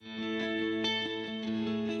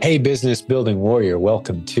Hey, business building warrior,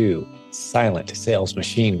 welcome to Silent Sales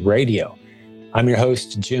Machine Radio. I'm your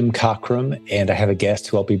host, Jim Cockrum, and I have a guest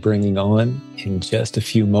who I'll be bringing on in just a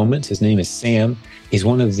few moments. His name is Sam. He's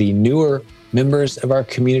one of the newer members of our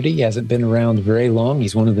community. He hasn't been around very long.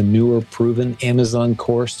 He's one of the newer proven Amazon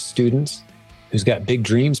course students who's got big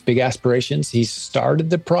dreams, big aspirations. He's started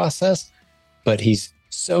the process, but he's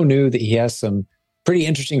so new that he has some pretty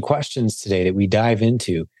interesting questions today that we dive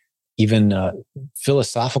into. Even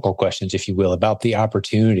philosophical questions, if you will, about the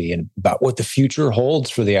opportunity and about what the future holds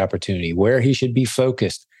for the opportunity, where he should be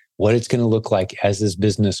focused, what it's going to look like as this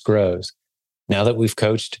business grows. Now that we've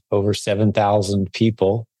coached over 7,000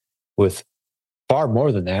 people, with far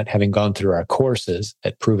more than that, having gone through our courses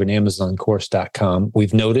at provenamazoncourse.com,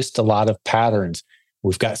 we've noticed a lot of patterns.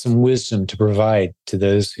 We've got some wisdom to provide to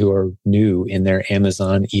those who are new in their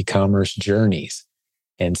Amazon e-commerce journeys.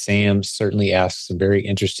 And Sam certainly asked some very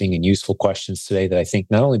interesting and useful questions today that I think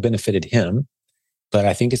not only benefited him, but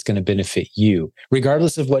I think it's going to benefit you,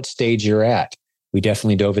 regardless of what stage you're at. We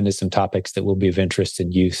definitely dove into some topics that will be of interest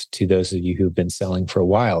and use to those of you who've been selling for a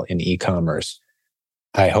while in e-commerce.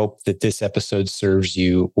 I hope that this episode serves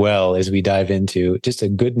you well as we dive into just a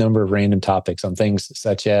good number of random topics on things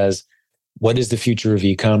such as, what is the future of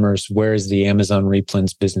e-commerce? Where is the Amazon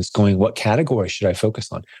Replens business going? What category should I focus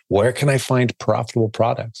on? Where can I find profitable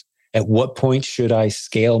products? At what point should I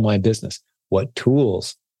scale my business? What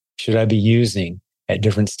tools should I be using at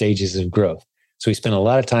different stages of growth? So we spent a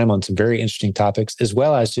lot of time on some very interesting topics, as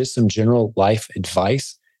well as just some general life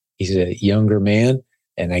advice. He's a younger man,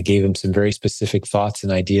 and I gave him some very specific thoughts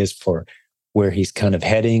and ideas for where he's kind of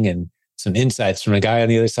heading, and some insights from a guy on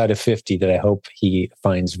the other side of 50 that I hope he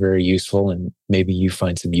finds very useful, and maybe you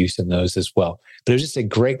find some use in those as well. But it was just a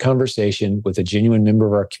great conversation with a genuine member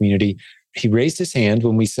of our community. He raised his hand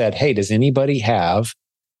when we said, hey, does anybody have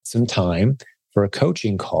some time for a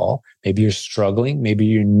coaching call? Maybe you're struggling. Maybe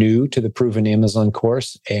you're new to the Proven Amazon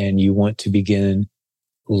course and you want to begin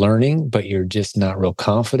learning, but you're just not real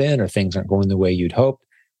confident or things aren't going the way you'd hoped.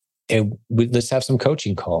 And let's have some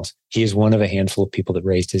coaching calls. He is one of a handful of people that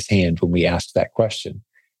raised his hand when we asked that question.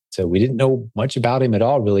 So we didn't know much about him at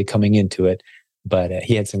all really coming into it, but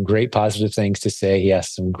he had some great positive things to say. He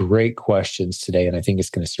asked some great questions today, and I think it's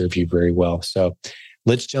going to serve you very well. So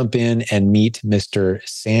let's jump in and meet Mr.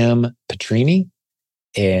 Sam Petrini.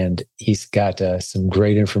 And he's got some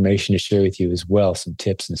great information to share with you as well, some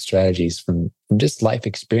tips and strategies from just life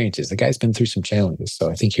experiences. The guy's been through some challenges, so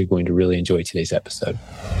I think you're going to really enjoy today's episode.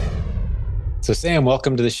 So Sam,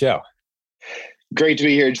 welcome to the show. Great to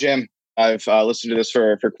be here, Jim. I've listened to this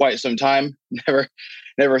for quite some time.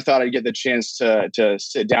 Never thought I'd get the chance to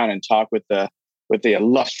sit down and talk with the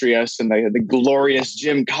illustrious and the glorious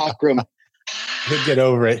Jim Cockrum. You'll get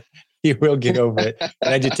over it. You will get over it. And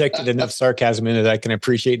I detected enough sarcasm in it that I can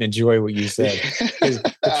appreciate and enjoy what you said. Because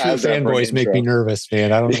the true fanboys make me nervous,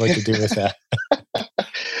 man. I don't know what to do with that.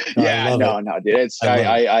 No, dude.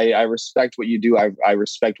 I respect what you do. I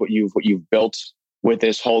respect what you've built with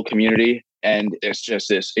this whole community, and it's just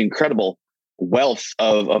this incredible wealth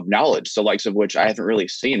of knowledge, the likes of which I haven't really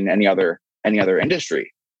seen in any other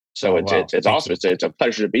industry. So it's awesome. It's a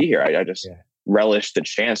pleasure to be here. I just relish the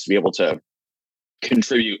chance to be able to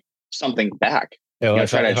contribute something back. Try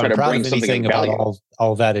to bring something about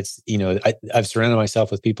all that. It's, I've surrounded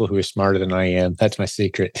myself with people who are smarter than I am. That's my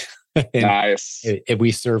secret. Nice.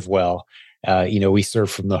 We serve well. We serve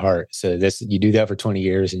from the heart. So you do that for 20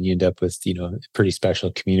 years and you end up with, a pretty special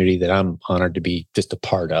community that I'm honored to be just a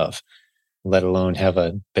part of, let alone have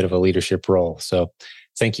a bit of a leadership role. So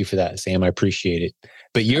thank you for that, Sam. I appreciate it.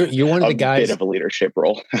 But you're one of the guys. A bit of a leadership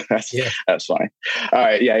role. That's fine. All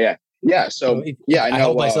right. Yeah. Yeah. So I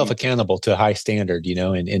hold myself accountable to a high standard,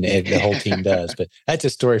 and the whole team does, but that's a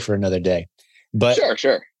story for another day. But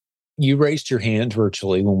sure. You raised your hand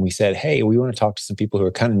virtually when we said, hey, we want to talk to some people who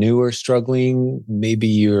are kind of newer, struggling. Maybe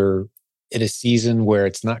you're in a season where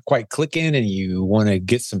it's not quite clicking and you want to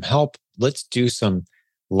get some help. Let's do some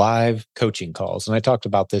live coaching calls. And I talked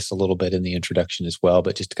about this a little bit in the introduction as well,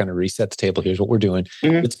 but just to kind of reset the table, here's what we're doing.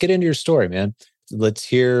 Mm-hmm. Let's get into your story, man. Let's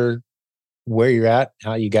hear where you're at,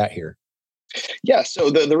 how you got here. Yeah. So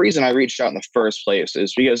the reason I reached out in the first place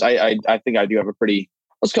is because I think I do have a pretty,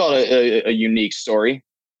 let's call it a unique story.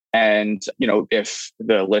 And, if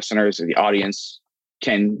the listeners or the audience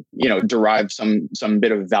can, derive some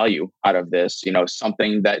bit of value out of this,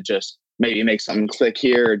 something that just maybe makes something click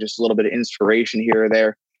here, or just a little bit of inspiration here or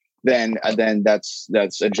there, then that's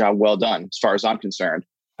a job well done as far as I'm concerned.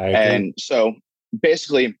 And so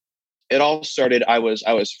basically it all started, I was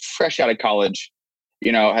fresh out of college,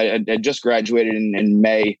 I had just graduated in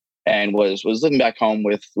May and was living back home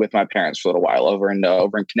with my parents for a little while over in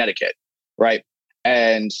Connecticut, right?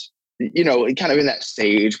 And kind of in that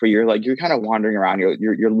stage where you're kind of wandering around,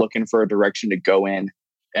 you're looking for a direction to go in,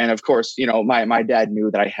 and of course, my dad knew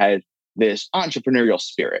that I had this entrepreneurial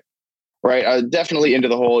spirit, right? I was definitely into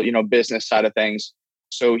the whole business side of things.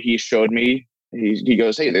 So he showed me. He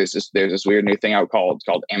goes, "Hey, there's this weird new thing out called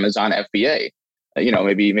Amazon FBA.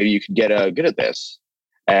 Maybe you could get good at this."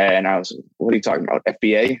 And I was, "What are you talking about?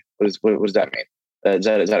 FBA? What does that mean? Is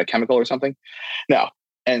that a chemical or something?" No.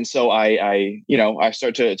 And so I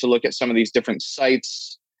start to look at some of these different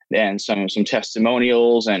sites and some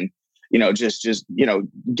testimonials, and just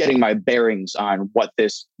getting my bearings on what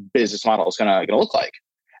this business model is gonna look like.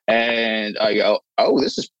 And I go, "Oh,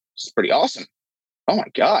 this is pretty awesome. Oh my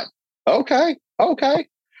God. Okay.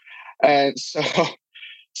 And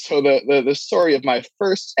so the story of my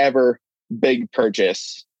first ever big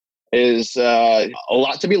purchase is a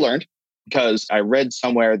lot to be learned, because I read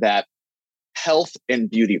somewhere that health and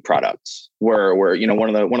beauty products were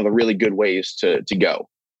one of the really good ways to go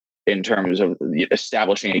in terms of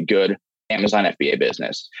establishing a good Amazon FBA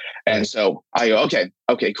business. And so I go,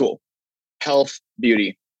 okay, cool. Health,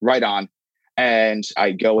 beauty, right on. And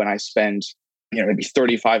I go and I spend maybe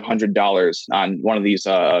 $3,500 on one of these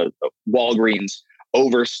Walgreens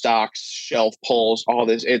overstocks, shelf pulls, all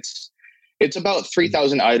this. It's about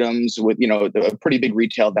 3,000 items with a pretty big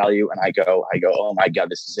retail value. And I go, "Oh my God,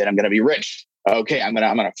 this is it. I'm going to be rich. Okay, I'm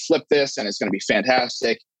gonna flip this, and it's going to be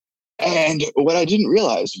fantastic." And what I didn't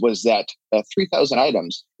realize was that 3,000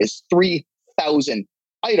 items is 3,000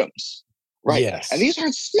 items, right? Yes. And these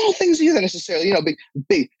aren't small things either necessarily.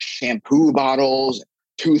 Big shampoo bottles,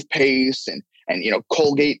 toothpaste, and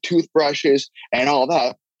Colgate toothbrushes and all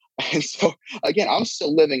that. And so again, I'm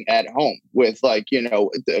still living at home with the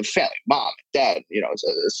family, mom, dad,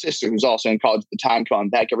 a sister who's also in college at the time, coming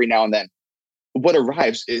back every now and then. What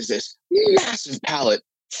arrives is this massive pallet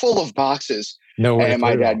full of boxes. And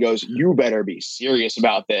my dad goes, "You better be serious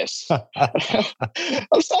about this."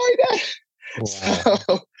 I'm sorry, Dad.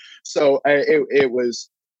 Wow. So it was,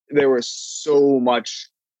 there was so much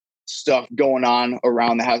stuff going on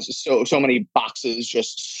around the house. So many boxes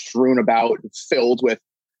just strewn about, filled with,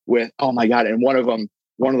 oh my God. And one of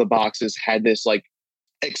the boxes had this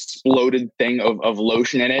exploded thing of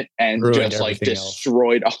lotion in it, and ruined just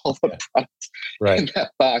destroyed all the products in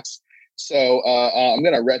that box. So I'm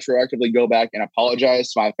going to retroactively go back and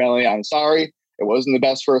apologize to my family. I'm sorry. It wasn't the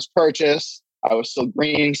best first purchase. I was still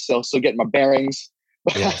green, still getting my bearings.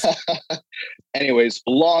 Yes. Anyways,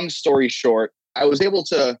 long story short, I was able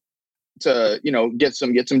to get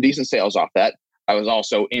some decent sales off that. I was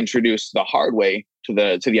also introduced the hard way to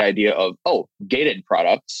the idea of, gated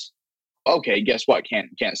products. Okay, guess what?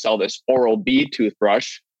 Can't sell this Oral-B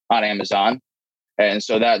toothbrush on Amazon. And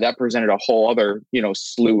so that presented a whole other,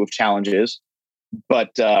 slew of challenges. But,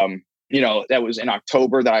 that was in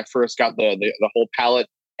October that I first got the whole pallet.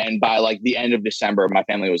 And by the end of December, my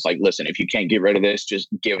family was like, "Listen, if you can't get rid of this, just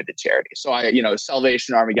give it to charity." So I,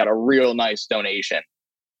 Salvation Army got a real nice donation,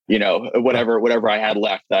 whatever I had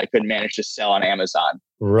left that I couldn't manage to sell on Amazon.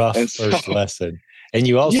 Rough first lesson. And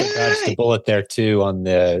you also dodged a bullet there too on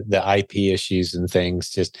the IP issues and things.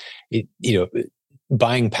 Just,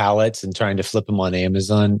 buying pallets and trying to flip them on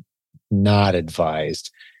Amazon, not advised.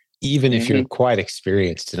 Even if you're quite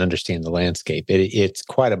experienced and understand the landscape, it's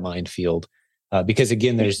quite a minefield. Because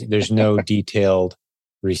again, there's no detailed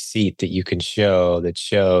receipt that you can show that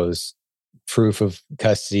shows proof of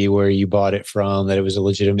custody, where you bought it from, that it was a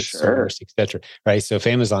legitimate source, etc. Right? So if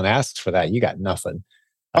Amazon asks for that, you got nothing.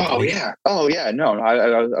 Oh yeah. No,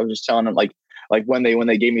 I was just telling them like when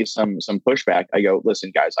they gave me some pushback, I go,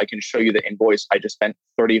 "Listen, guys, I can show you the invoice. I just spent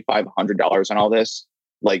 $3,500 on all this.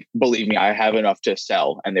 Believe me, I have enough to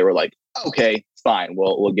sell." And they were like, "Okay, fine.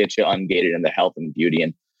 We'll get you ungated in the health and beauty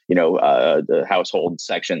and the household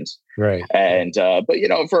sections." Right. And but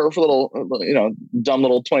for little dumb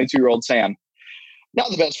little 22-year-old Sam,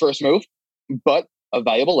 not the best first move, but a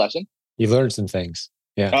valuable lesson. You learned some things.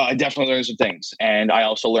 Yeah. I definitely learned some things. And I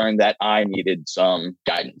also learned that I needed some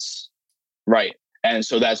guidance. Right. And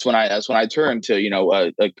so that's when I turned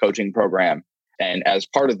to, a coaching program. And as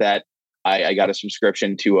part of that, I got a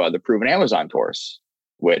subscription to the Proven Amazon course,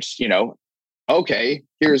 which, okay,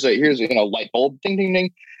 here's a light bulb, ding, ding,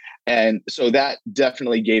 ding. And so that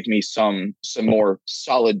definitely gave me some more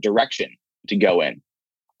solid direction to go in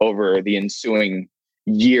over the ensuing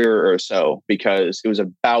year or so, because it was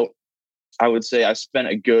about, I would say I spent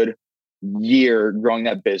a good year growing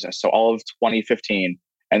that business. So all of 2015.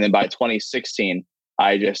 And then by 2016,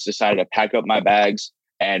 I just decided to pack up my bags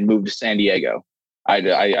and move to San Diego.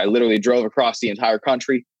 I literally drove across the entire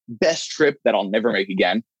country, best trip that I'll never make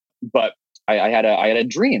again. But I had a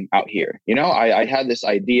dream out here. I had this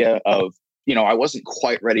idea of, I wasn't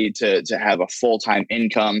quite ready to have a full-time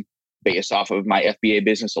income based off of my FBA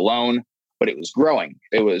business alone, but it was growing.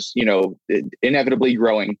 It was, inevitably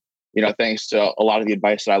growing, thanks to a lot of the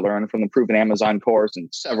advice that I learned from the Proven Amazon course and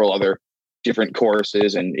several other different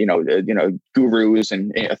courses and, gurus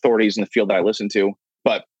and authorities in the field that I listened to.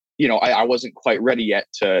 But, I wasn't quite ready yet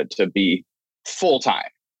to be full-time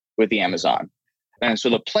with the Amazon. And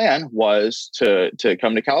so the plan was to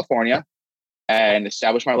come to California and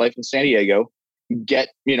establish my life in San Diego, get,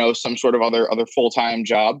 some sort of other full-time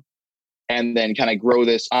job, and then kind of grow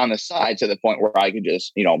this on the side to the point where I could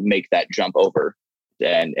just, make that jump over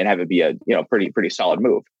and have it be a, pretty solid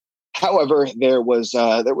move. However, there was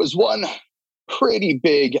one pretty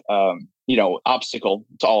big, obstacle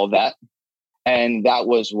to all of that. And that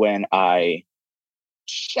was when I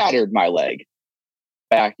shattered my leg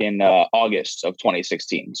back in August of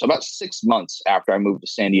 2016. So about 6 months after I moved to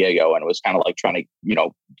San Diego, and it was kind of like trying to,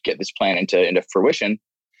 get this plan into fruition.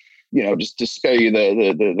 Just to spare you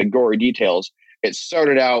the gory details, it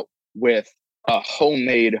started out with a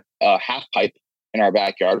homemade half pipe in our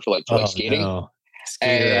backyard for like skating. No.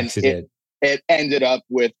 Skater and accident. It ended up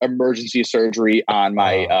with emergency surgery on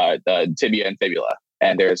my tibia and fibula.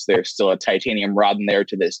 And there's still a titanium rod in there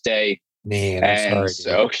to this day. Man, I'm sorry.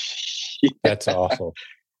 So that's awful.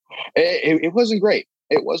 It wasn't great.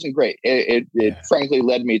 It wasn't great. It frankly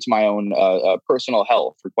led me to my own personal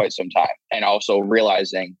hell for quite some time, and also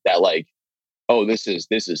realizing that this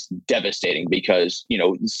is devastating because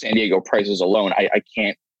San Diego prices alone. I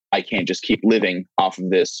can't just keep living off of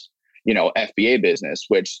this FBA business,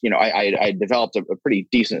 which I developed a pretty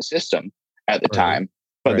decent system at the time,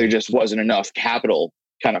 but there just wasn't enough capital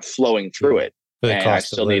kind of flowing through it, and I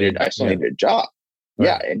still needed a job. Right.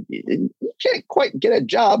 Yeah, and you can't quite get a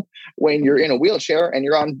job when you're in a wheelchair and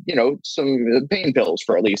you're on, some pain pills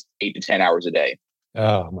for at least 8 to 10 hours a day.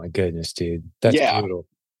 Oh my goodness, dude, that's brutal.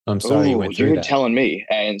 I'm sorry you went through that. You're telling me.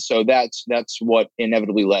 And so that's what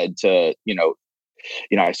inevitably led to,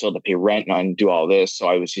 I still had to pay rent and do all this. So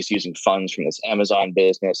I was just using funds from this Amazon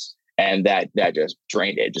business, and that just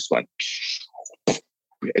drained it. Just went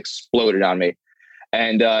exploded on me,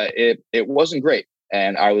 and it wasn't great.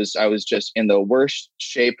 And I was just in the worst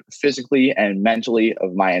shape physically and mentally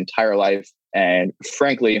of my entire life. And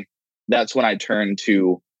frankly, that's when I turned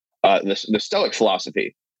to the Stoic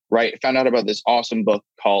philosophy, right? Found out about this awesome book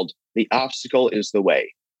called The Obstacle is the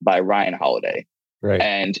Way by Ryan Holiday. Right.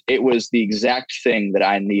 And it was the exact thing that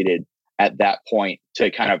I needed at that point to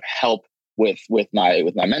kind of help with my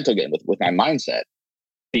mental game, with my mindset.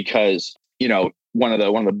 Because, one of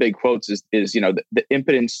the big quotes is the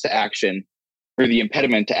impotence to action, or the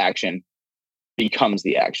impediment to action, becomes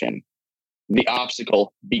the action. The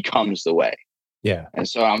obstacle becomes the way. Yeah. And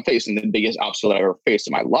so I'm facing the biggest obstacle I've ever faced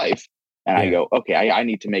in my life. And I go, okay, I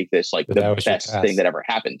need to make this the best thing that ever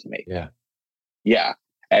happened to me. Yeah. Yeah.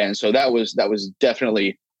 And so that was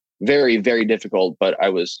definitely very, very difficult. But I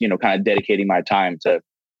was, kind of dedicating my time to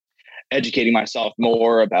educating myself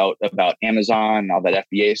more about Amazon and all that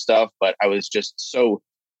FBA stuff. But I was just so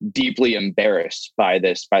deeply embarrassed by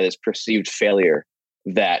this perceived failure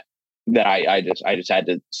that I just had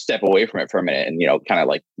to step away from it for a minute and kind of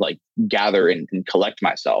like gather and collect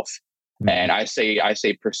myself. Mm-hmm. And I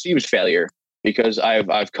say perceived failure because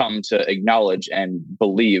I've come to acknowledge and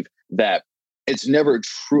believe that it's never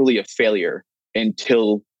truly a failure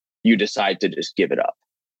until you decide to just give it up.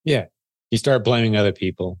 Yeah, you start blaming other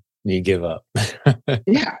people. You give up.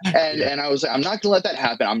 Yeah. And I was like, I'm not going to let that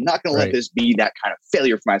happen. I'm not going to let this be that kind of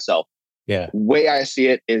failure for myself. Yeah. The way I see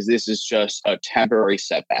it is this is just a temporary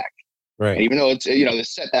setback. Right. And even though it's, the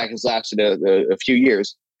setback has lasted a few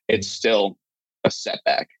years, it's still a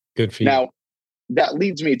setback. Good for you. Now, that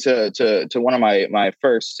leads me to one of my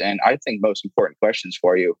first and I think most important questions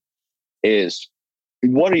for you is,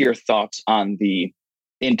 what are your thoughts on the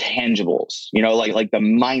intangibles? Like the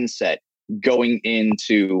mindset going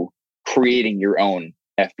into creating your own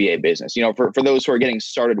FBA business, for those who are getting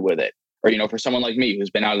started with it, or, for someone like me who's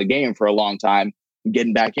been out of the game for a long time,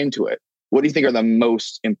 getting back into it. What do you think are the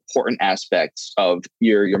most important aspects of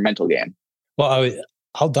your mental game? Well,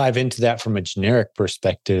 I'll dive into that from a generic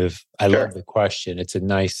perspective. I love the question. It's a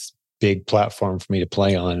nice big platform for me to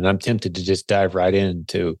play on. And I'm tempted to just dive right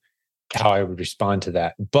into how I would respond to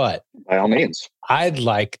that. But by all means, I'd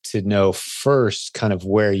like to know first kind of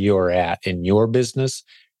where you're at in your business,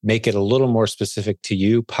 make it a little more specific to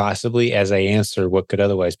you, possibly as I answer what could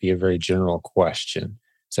otherwise be a very general question.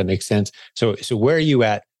 Does that make sense? So where are you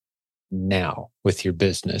at now with your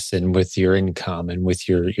business and with your income and with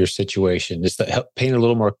your situation? Just to help paint a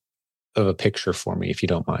little more of a picture for me, if you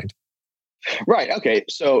don't mind. Right. Okay.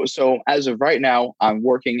 So as of right now, I'm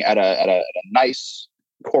working at a nice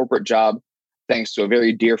corporate job, thanks to a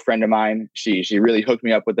very dear friend of mine. She really hooked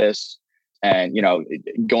me up with this, and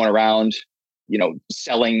going around,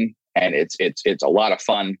 selling, and it's a lot of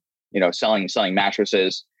fun. Selling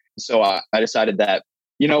mattresses. So I decided that,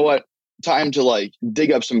 you know what, time to like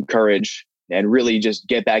dig up some courage and really just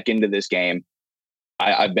get back into this game.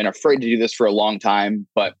 I've been afraid to do this for a long time,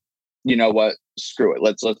 but you know what? Screw it.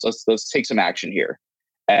 Let's take some action here.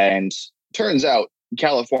 And turns out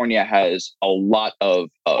California has a lot of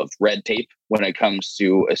red tape when it comes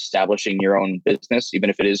to establishing your own business, even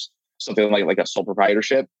if it is something like a sole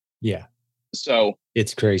proprietorship. Yeah. So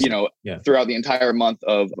it's crazy. Throughout the entire month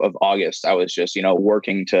of August, I was just,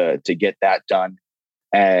 working to get that done,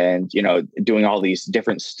 and, doing all these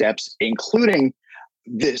different steps, including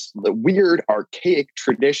this weird archaic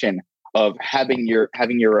tradition of having your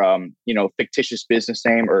fictitious business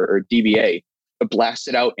name or DBA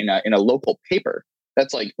blasted out in a local paper.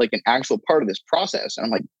 That's like an actual part of this process. And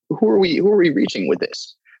I'm like, who are we reaching with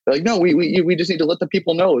this? They're like, no, we just need to let the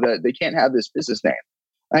people know that they can't have this business name.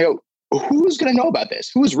 I go, who's going to know about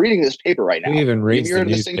this? Who's reading this paper right now? Who even reads You're in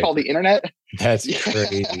this thing called the internet? That's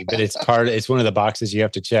crazy. But it's one of the boxes you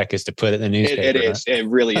have to check is to put it in the newspaper. It is. It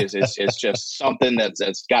really is. It's just something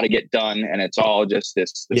that's got to get done. And it's all just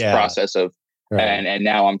this process of, right. And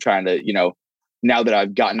now I'm trying to, now that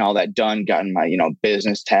I've gotten all that done, gotten my,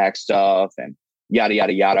 business tax stuff and yada,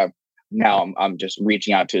 yada, yada. Now I'm just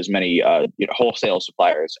reaching out to as many wholesale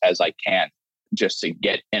suppliers as I can just to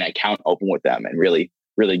get an account open with them and really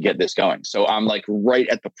get this going. So I'm like right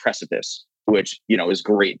at the precipice, which, is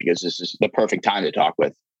great because this is the perfect time to talk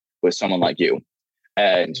with someone like you.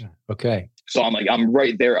 And okay. So I'm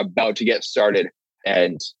right there about to get started.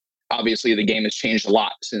 And obviously the game has changed a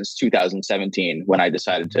lot since 2017 when I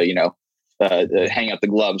decided to, hang up the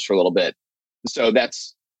gloves for a little bit. So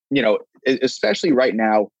that's, especially right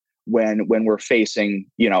now when we're facing,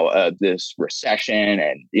 this recession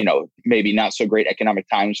and, maybe not so great economic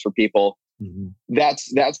times for people. Mm-hmm.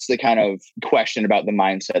 That's the kind of question about the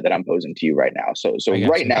mindset that I'm posing to you right now. So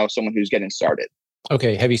right now, someone who's getting started.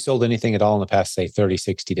 Okay. Have you sold anything at all in the past, say 30,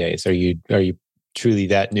 60 days? Are you truly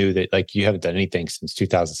that new that like you haven't done anything since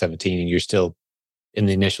 2017 and you're still in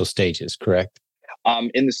the initial stages, correct?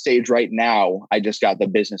 In the stage right now, I just got the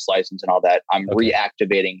business license and all that. I'm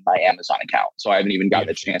reactivating my Amazon account. So I haven't even gotten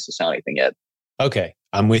a chance to sell anything yet. Okay.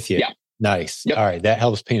 I'm with you. Yeah. Nice. Yep. All right. That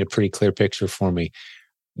helps paint a pretty clear picture for me.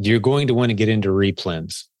 You're going to want to get into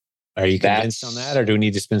replens. Are you convinced on that, or do we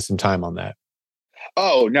need to spend some time on that?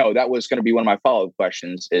 Oh, no, that was going to be one of my follow-up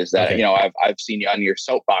questions is that, I've seen you on your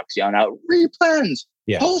soapbox yelling out replens,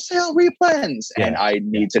 wholesale replens, and I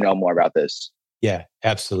need to know more about this. Yeah,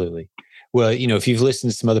 absolutely. Well, if you've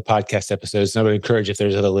listened to some other podcast episodes, I would encourage if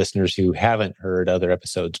there's other listeners who haven't heard other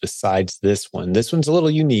episodes besides this one. This one's a little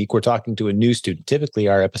unique. We're talking to a new student. Typically,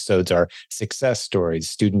 our episodes are success stories,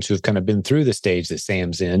 students who've kind of been through the stage that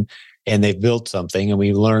Sam's in, and they've built something, and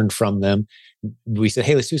we learned from them. We said,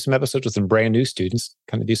 hey, let's do some episodes with some brand new students,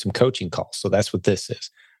 kind of do some coaching calls. So that's what this is.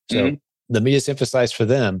 So let me just emphasize for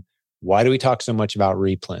them, why do we talk so much about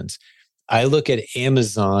replens? I look at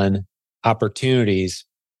Amazon opportunities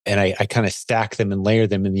and I kind of stack them and layer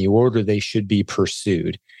them in the order they should be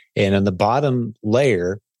pursued. And on the bottom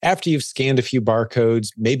layer, after you've scanned a few barcodes,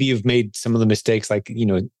 maybe you've made some of the mistakes. Like,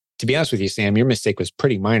 to be honest with you, Sam, your mistake was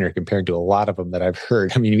pretty minor compared to a lot of them that I've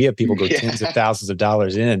heard. I mean, we have people go tens of thousands of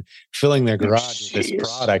dollars in, filling their garage with this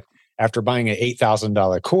product after buying an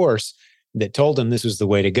 $8,000 course that told them this was the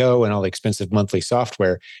way to go and all the expensive monthly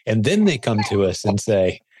software. And then they come to us and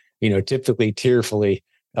say, typically tearfully,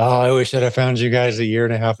 oh, I wish I'd have found you guys a year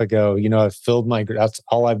and a half ago. I've filled that's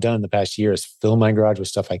all I've done in the past year is fill my garage with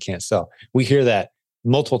stuff I can't sell. We hear that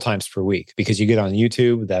multiple times per week because you get on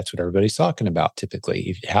YouTube. That's what everybody's talking about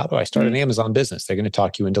typically. How do I start an Amazon business? They're going to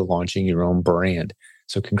talk you into launching your own brand.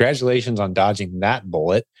 So congratulations on dodging that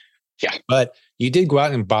bullet. Yeah. But you did go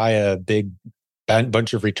out and buy a big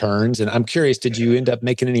bunch of returns. And I'm curious, did you end up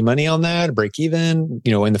making any money on that or break even?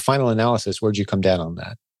 In the final analysis, where'd you come down on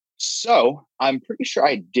that? So I'm pretty sure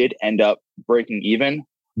I did end up breaking even. Okay.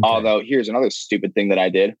 Although here's another stupid thing that I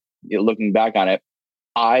did. Looking back on it,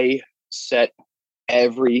 I set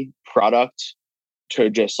every product to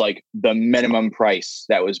just like the minimum price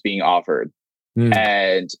that was being offered.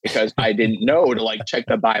 And because I didn't know to like check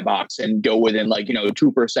the buy box and go within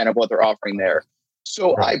 2% of what they're offering there.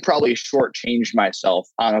 So I probably shortchanged myself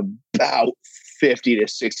on about 50 to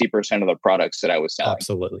 60% of the products that I was selling.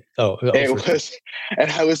 Absolutely. It was,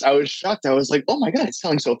 and I was shocked. I was like, oh my God, it's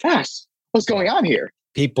selling so fast. What's going on here?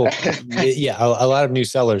 People, a lot of new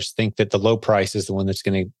sellers think that the low price is the one that's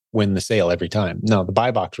going to win the sale every time. No, the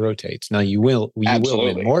buy box rotates. Now you will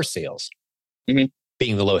win more sales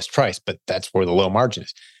being the lowest price, but that's where the low margin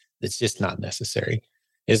is. It's just not necessary.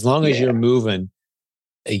 As long as you're moving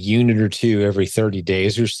a unit or two every 30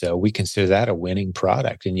 days or so, we consider that a winning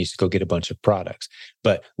product, and you just go get a bunch of products.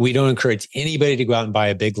 But we don't encourage anybody to go out and buy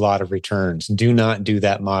a big lot of returns. Do not do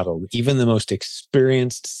that model. Even the most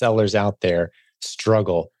experienced sellers out there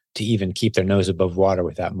struggle to even keep their nose above water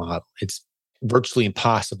with that model. It's virtually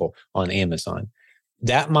impossible on Amazon.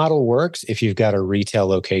 That model works if you've got a retail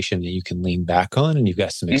location that you can lean back on and you've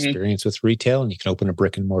got some experience with retail and you can open a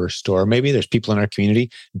brick and mortar store. Maybe there's people in our community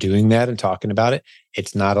doing that and talking about it.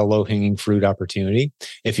 It's not a low-hanging fruit opportunity.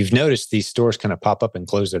 If you've noticed, these stores kind of pop up and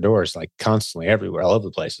close their doors like constantly everywhere, all over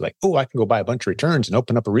the place. Like, oh, I can go buy a bunch of returns and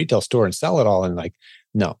open up a retail store and sell it all. And like,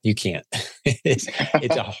 no, you can't. It's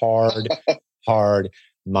a hard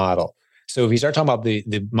model. So if you start talking about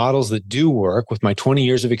the models that do work, with my 20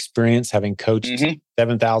 years of experience, having coached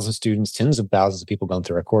 7,000 students, tens of thousands of people going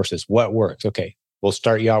through our courses, what works? Okay, we'll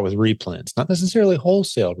start you out with replens, not necessarily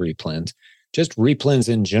wholesale replens, just replens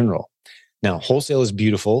in general. Now, wholesale is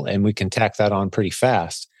beautiful and we can tack that on pretty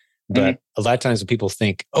fast. But a lot of times when people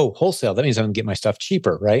think, oh, wholesale, that means I'm going to get my stuff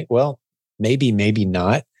cheaper, right? Well, maybe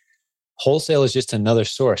not. Wholesale is just another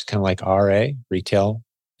source, kind of like RA, retail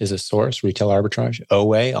is a source, retail arbitrage.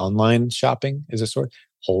 OA, online shopping, is a source.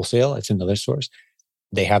 Wholesale, it's another source.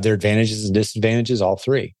 They have their advantages and disadvantages, all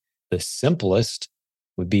three. The simplest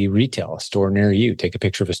would be retail, a store near you. Take a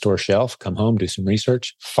picture of a store shelf, come home, do some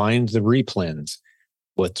research, find the replens.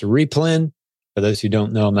 What's a replen? For those who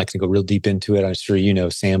don't know, I'm not going to go real deep into it. I'm sure you know,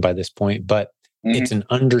 Sam, by this point, but it's an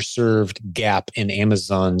underserved gap in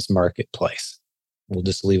Amazon's marketplace. We'll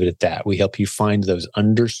just leave it at that. We help you find those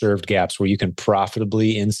underserved gaps where you can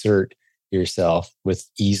profitably insert yourself with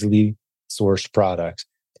easily sourced products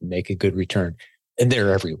and make a good return. And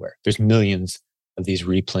they're everywhere. There's millions of these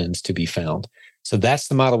replens to be found. So that's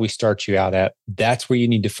the model we start you out at. That's where you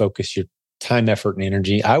need to focus your time, effort, and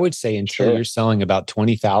energy. I would say until you're selling about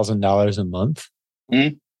 $20,000 a month,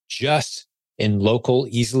 just in local,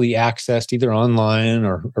 easily accessed, either online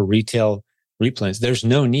or retail replens, there's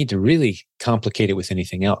no need to really complicate it with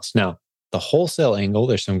anything else. Now, the wholesale angle,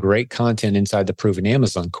 there's some great content inside the Proven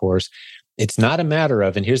Amazon course. It's not a matter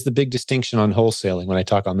of, and here's the big distinction on wholesaling when I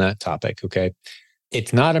talk on that topic, okay?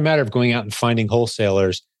 It's not a matter of going out and finding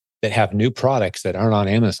wholesalers that have new products that aren't on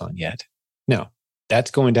Amazon yet. No,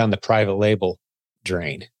 that's going down the private label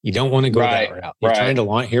drain. You don't want to go that route. You're trying to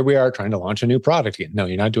launch, here we are trying to launch a new product again. No,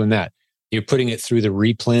 you're not doing that. You're putting it through the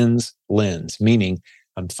replens lens, meaning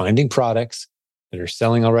I'm finding products that are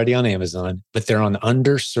selling already on Amazon, but they're on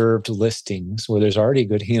underserved listings where there's already a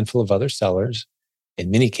good handful of other sellers.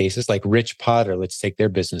 In many cases, like Rich Potter, let's take their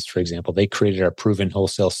business, for example. They created our Proven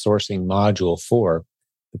Wholesale Sourcing module for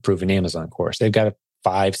the Proven Amazon course. They've got a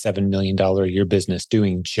 $5-7 million a year business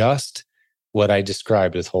doing just what I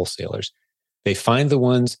described with wholesalers. They find the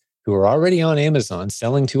ones who are already on Amazon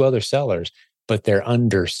selling to other sellers, but they're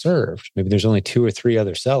underserved. Maybe there's only 2 or 3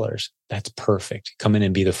 other sellers. That's perfect. Come in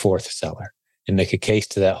and be the 4th seller and make a case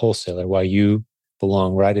to that wholesaler while you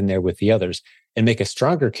belong right in there with the others, and make a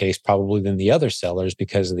stronger case probably than the other sellers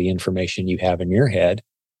because of the information you have in your head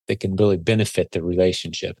that can really benefit the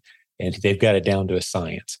relationship. And they've got it down to a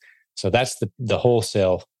science. So that's the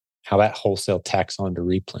wholesale, how that wholesale tacks onto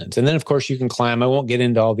replens. And then, of course, you can climb. I won't get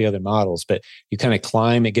into all the other models, but you kind of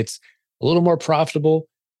climb. It gets a little more profitable,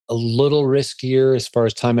 a little riskier as far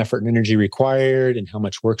as time, effort, and energy required and how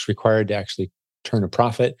much work's required to actually turn a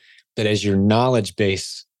profit. But as your knowledge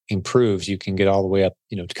base improves, you can get all the way up,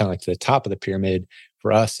 to kind of like to the top of the pyramid.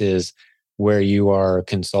 For us is where you are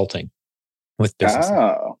consulting with businesses,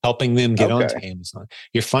 helping them get onto Amazon.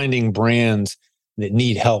 You're finding brands that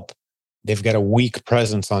need help. They've got a weak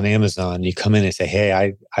presence on Amazon. You come in and say,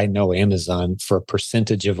 hey, I know Amazon for a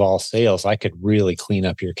percentage of all sales. I could really clean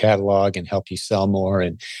up your catalog and help you sell more.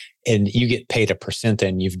 And you get paid a percent,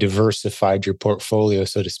 and you've diversified your portfolio,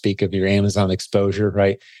 so to speak, of your Amazon exposure,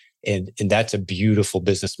 right? And that's a beautiful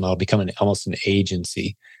business model, becoming almost an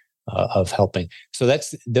agency of helping. So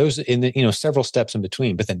that's those in the, several steps in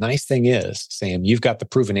between. But the nice thing is, Sam, you've got the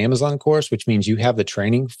Proven Amazon course, which means you have the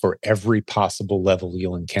training for every possible level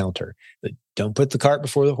you'll encounter. But don't put the cart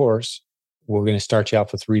before the horse. We're going to start you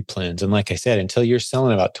off with replens. And like I said, until you're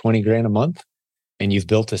selling about $20,000 a month and you've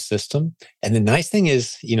built a system. And the nice thing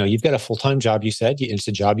is, you've got a full-time job, you said. It's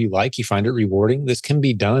a job you like. You find it rewarding. This can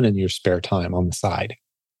be done in your spare time on the side.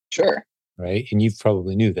 Sure. right? And you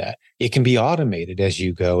probably knew that. It can be automated as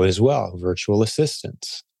you go as well, virtual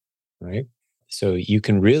assistants, right? So you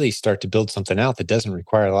can really start to build something out that doesn't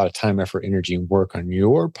require a lot of time, effort, energy, and work on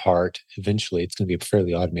your part. Eventually, it's going to be a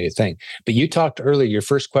fairly automated thing. But you talked earlier, your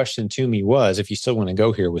first question to me was, if you still want to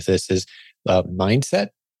go here with this, is mindset.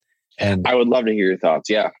 And I would love to hear your thoughts.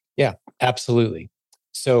 Yeah. Yeah, absolutely.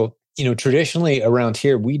 So, traditionally around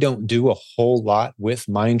here, we don't do a whole lot with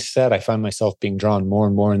mindset. I find myself being drawn more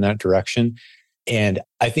and more in that direction. And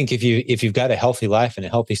I think if you've got a healthy life and a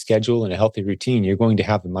healthy schedule and a healthy routine, you're going to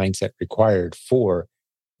have the mindset required for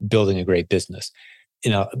building a great business.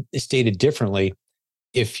 Stated differently,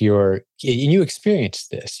 if you experienced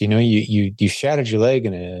this, you shattered your leg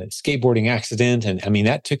in a skateboarding accident, and I mean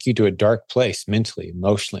that took you to a dark place mentally,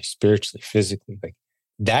 emotionally, spiritually, physically. Like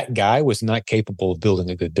that guy was not capable of building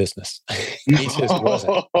a good business. He just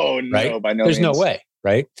wasn't. Oh right? no, by no There's means. no way,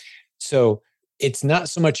 right? So it's not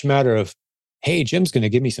so much a matter of, hey, Jim's going to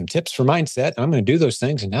give me some tips for mindset. I'm going to do those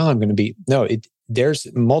things, and now I'm going to be there's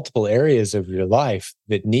multiple areas of your life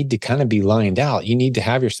that need to kind of be lined out. You need to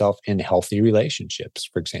have yourself in healthy relationships,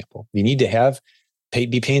 for example. You need to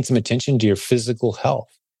be paying some attention to your physical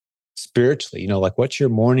health, spiritually. Like what's your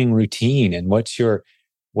morning routine and what's your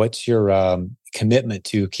commitment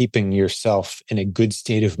to keeping yourself in a good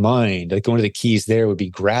state of mind. Like one of the keys there would be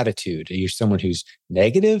gratitude. Are you someone who's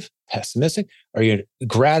negative, pessimistic? Are you a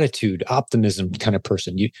gratitude, optimism kind of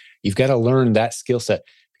person? You've got to learn that skill set,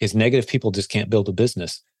 because negative people just can't build a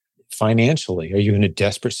business. Financially, are you in a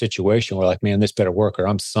desperate situation where like, man, this better work or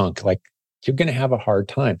I'm sunk? Like you're going to have a hard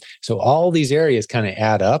time. So all these areas kind of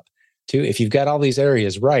add up to, if you've got all these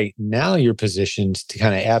areas right, now you're positioned to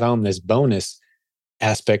kind of add on this bonus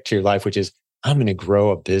aspect to your life, which is, I'm going to grow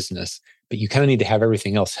a business, but you kind of need to have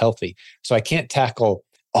everything else healthy. So I can't tackle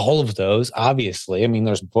all of those, obviously. I mean,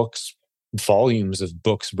 there's volumes of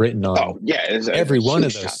books written on every one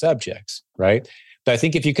of those subjects, right? But I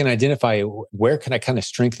think if you can identify, where can I kind of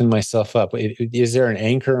strengthen myself up? Is there an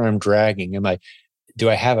anchor I'm dragging? Do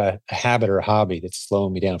I have a habit or a hobby that's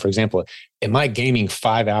slowing me down? For example, am I gaming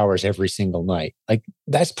 5 hours every single night? Like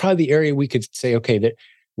that's probably the area we could say, okay, that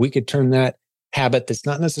we could turn that habit that's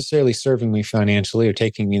not necessarily serving me financially or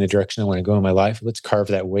taking me in the direction I want to go in my life. Let's carve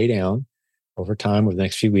that way down over time, over the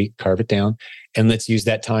next few weeks, carve it down. And let's use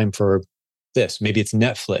that time for this. Maybe it's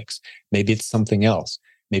Netflix. Maybe it's something else.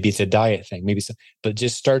 Maybe it's a diet thing. But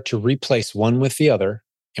just start to replace one with the other.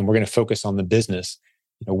 And we're going to focus on the business.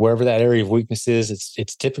 Wherever that area of weakness is,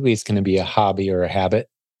 it's typically going to be a hobby or a habit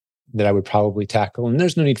that I would probably tackle. And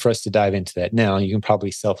there's no need for us to dive into that now. You can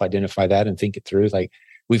probably self-identify that and think it through. Like,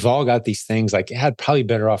 we've all got these things like, I'd probably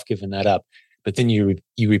better off giving that up. But then you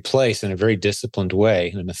replace in a very disciplined way,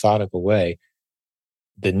 in a methodical way,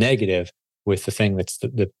 the negative with the thing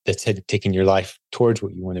that's taking your life towards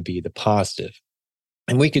what you want to be, the positive.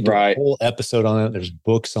 And we could do a whole episode on it. There's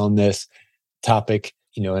books on this topic,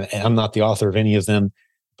 and I'm not the author of any of them,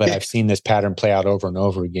 but I've seen this pattern play out over and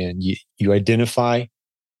over again. You identify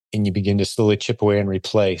and you begin to slowly chip away and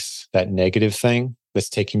replace that negative thing that's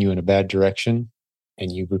taking you in a bad direction,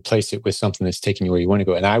 and you replace it with something that's taking you where you want to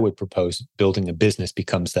go. And I would propose building a business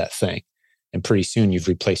becomes that thing. And pretty soon you've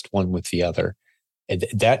replaced one with the other. And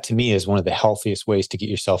that to me is one of the healthiest ways to get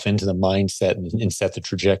yourself into the mindset and set the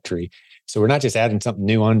trajectory. So we're not just adding something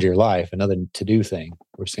new onto your life, another to-do thing.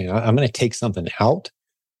 We're saying, I'm going to take something out,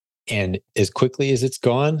 and as quickly as it's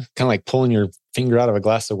gone, kind of like pulling your finger out of a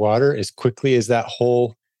glass of water, as quickly as that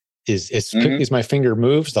hole is, as quickly as my finger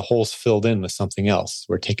moves, the hole's filled in with something else.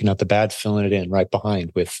 We're taking out the bad, filling it in right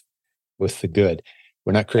behind with the good.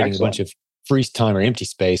 We're not creating a bunch of freeze time or empty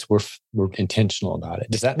space. We're intentional about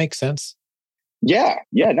it. Does that make sense? Yeah.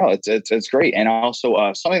 No, it's great. And also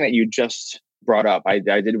something that you just brought up, I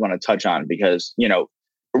did want to touch on, because,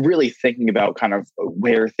 really thinking about kind of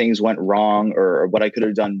where things went wrong or what I could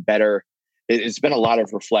have done better. It's been a lot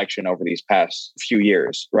of reflection over these past few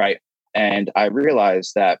years, right? And I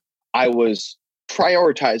realized that I was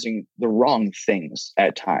prioritizing the wrong things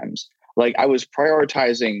at times. Like I was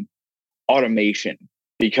prioritizing automation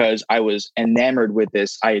because I was enamored with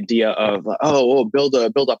this idea of, build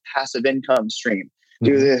a passive income stream,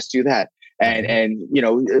 do this, do that. And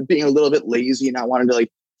being a little bit lazy and not wanting to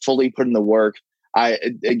like fully put in the work.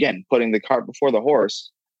 Putting the cart before the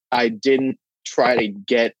horse, I didn't try to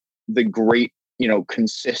get the great,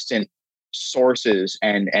 consistent sources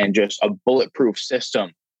and just a bulletproof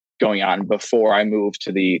system going on before I moved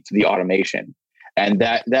to the automation. And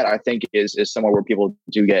that I think is somewhere where people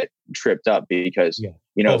do get tripped up because,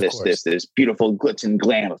 this beautiful glitz and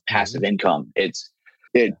glam of passive income.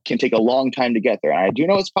 It can take a long time to get there. And I do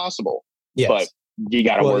know it's possible, but you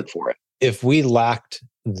got to work for it. If we lacked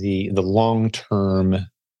the long-term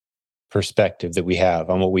perspective that we have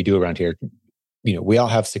on what we do around here. We all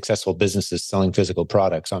have successful businesses selling physical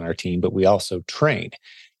products on our team, but we also train.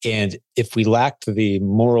 And if we lacked the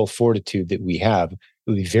moral fortitude that we have, it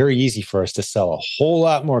would be very easy for us to sell a whole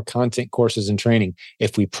lot more content, courses, and training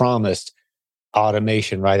if we promised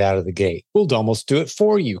automation right out of the gate. We'll almost do it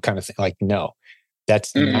for you kind of thing. Like, no,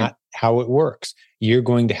 that's not how it works. You're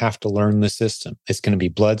going to have to learn the system. It's going to be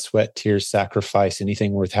blood, sweat, tears, sacrifice.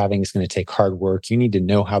 Anything worth having is going to take hard work. You need to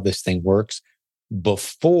know how this thing works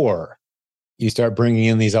before you start bringing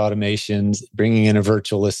in these automations, bringing in a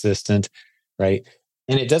virtual assistant, right?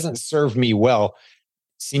 And it doesn't serve me well,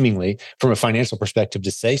 seemingly, from a financial perspective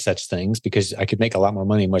to say such things, because I could make a lot more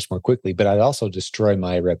money much more quickly, but I'd also destroy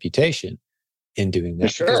my reputation in doing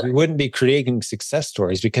that. Sure. Because we wouldn't be creating success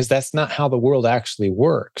stories, because that's not how the world actually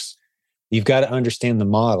works. You've got to understand the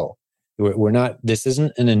model. This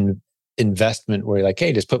isn't an investment where you're like,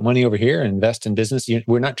 hey, just put money over here and invest in business.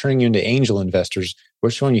 We're not turning you into angel investors. We're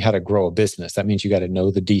showing you how to grow a business. That means you got to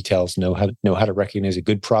know the details, know how to recognize a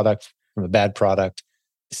good product from a bad product,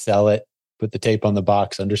 sell it, put the tape on the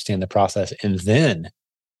box, understand the process, and then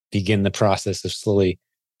begin the process of slowly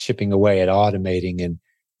chipping away at automating and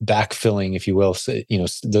backfilling, if you will,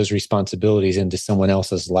 those responsibilities into someone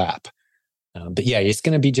else's lap. But yeah, it's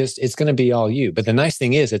going to be all you. But the nice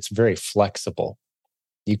thing is it's very flexible.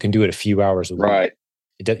 You can do it a few hours a week. Right.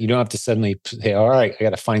 You don't have to suddenly say, all right, I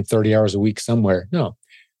got to find 30 hours a week somewhere. No, a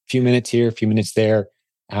few minutes here, a few minutes there,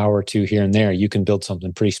 hour or two here and there. You can build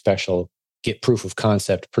something pretty special, get proof of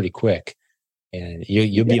concept pretty quick. And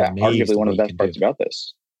you'll be amazed. Arguably one of the best parts about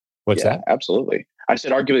this. What's that? Absolutely. I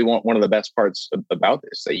said arguably one of the best parts about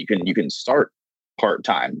this, that you can start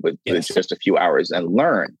part-time with just a few hours and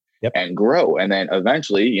learn and grow. And then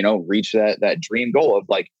eventually, reach that dream goal of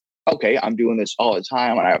like, okay, I'm doing this all the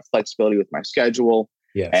time and I have flexibility with my schedule.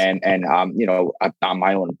 Yes. And I'm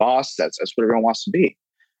my own boss. That's what everyone wants to be.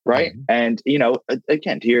 Right. Mm-hmm. And,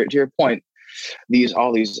 again, to your point,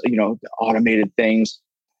 all these automated things,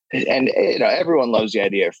 and everyone loves the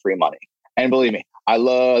idea of free money. And believe me, I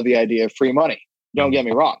love the idea of free money. Don't get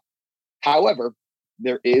me wrong. However,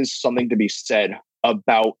 there is something to be said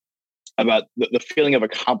about the feeling of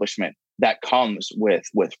accomplishment that comes with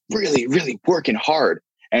really, really working hard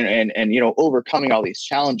and overcoming all these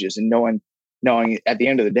challenges and knowing at the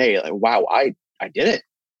end of the day, like, wow, I did it.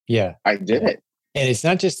 Yeah. I did it. And it's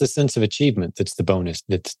not just the sense of achievement that's the bonus,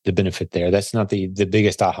 that's the benefit there. That's not the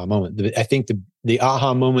biggest aha moment. I think the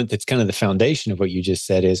aha moment that's kind of the foundation of what you just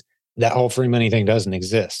said is that whole free money thing doesn't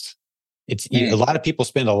exist. It's a lot of people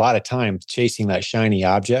spend a lot of time chasing that shiny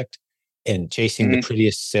object and chasing the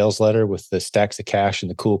prettiest sales letter with the stacks of cash and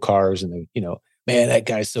the cool cars and man, that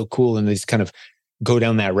guy's so cool. And they just kind of go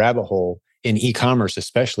down that rabbit hole. In e-commerce,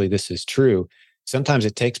 especially, this is true. Sometimes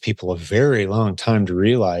it takes people a very long time to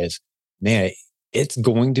realize, man, it's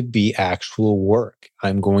going to be actual work.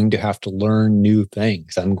 I'm going to have to learn new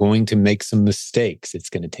things. I'm going to make some mistakes. It's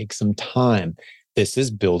going to take some time. This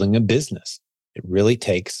is building a business. It really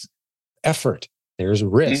takes effort. There's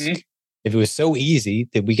risk. Mm-hmm. If it was so easy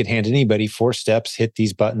that we could hand anybody 4 steps, hit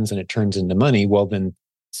these buttons, and it turns into money, well, then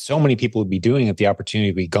so many people would be doing it. The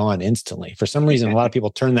opportunity would be gone instantly. For some reason, a lot of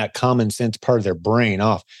people turn that common sense part of their brain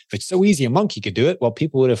off. If it's so easy, a monkey could do it. Well,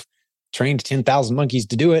 people would have trained 10,000 monkeys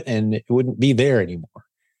to do it, and it wouldn't be there anymore.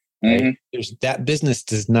 Right? That business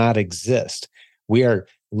does not exist. We are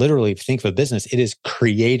literally, if you think of a business, it is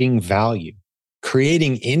creating value,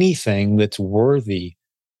 creating anything that's worthy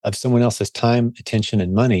of someone else's time, attention,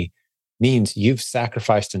 and money means you've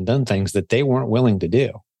sacrificed and done things that they weren't willing to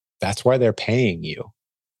do. That's why they're paying you.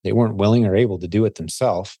 They weren't willing or able to do it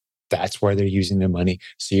themselves. That's why they're using their money.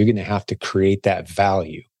 So you're going to have to create that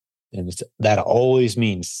value. And that always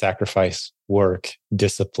means sacrifice, work,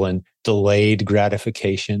 discipline, delayed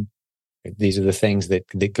gratification. These are the things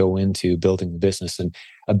that go into building the business. And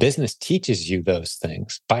a business teaches you those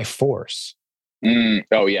things by force.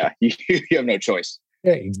 Oh, yeah. You have no choice.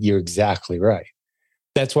 Yeah, you're exactly right.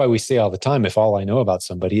 That's why we say all the time, if all I know about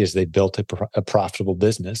somebody is they built a profitable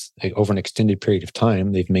business over an extended period of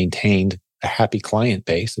time, they've maintained a happy client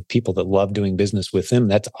base of people that love doing business with them.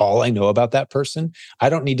 That's all I know about that person. I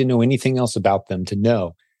don't need to know anything else about them to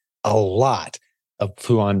know a lot of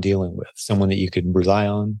who I'm dealing with. Someone that you could rely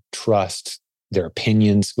on, trust, their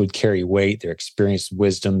opinions would carry weight, their experience,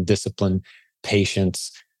 wisdom, discipline,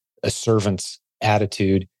 patience, a servant's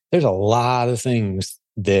attitude. There's a lot of things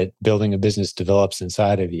that building a business develops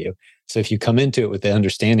inside of you. So if you come into it with the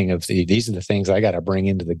understanding of these are the things I got to bring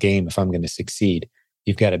into the game if I'm going to succeed,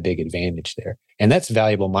 you've got a big advantage there. And that's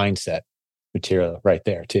valuable mindset material right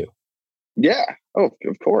there too. Yeah. Oh,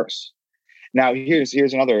 of course. Now, here's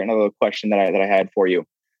another question that I had for you,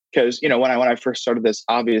 because when I first started this,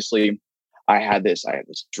 obviously, I had this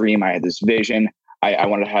dream, I had this vision. I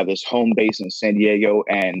wanted to have this home base in San Diego,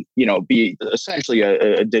 and be essentially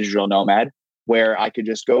a digital nomad, where I could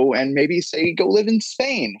just go and maybe go live in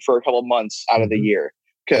Spain for a couple of months out of the year,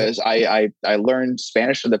 because I learned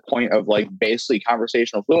Spanish to the point of like basically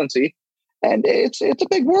conversational fluency, and it's a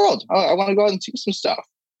big world. I want to go out and see some stuff.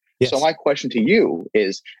 Yes. So my question to you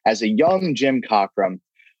is, as a young Jim Cockrum,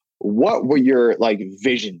 what were your like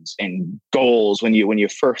visions and goals when you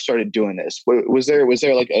first started doing this? Was there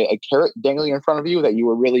like a carrot dangling in front of you that you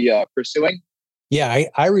were really pursuing? Yeah,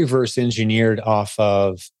 I reverse engineered off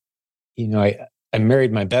of, I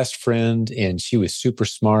married my best friend, and she was super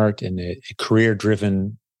smart and a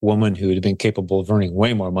career-driven woman who had been capable of earning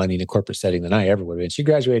way more money in a corporate setting than I ever would have been. She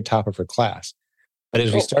graduated top of her class. But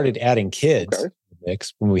as we started adding kids,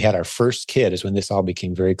 when we had our first kid, is when this all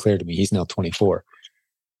became very clear to me. He's now 24.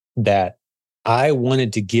 That I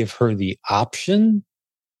wanted to give her the option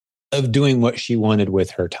of doing what she wanted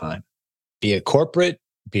with her time. Be it corporate,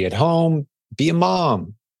 be at home, be a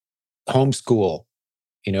mom, homeschool,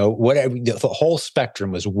 whatever. The whole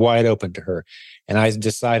spectrum was wide open to her. And I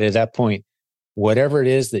decided at that point, whatever it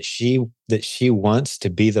is that she wants to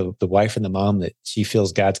be, the wife and the mom that she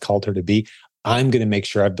feels God's called her to be, I'm going to make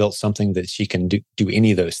sure I built something that she can do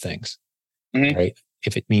any of those things. Mm-hmm. Right?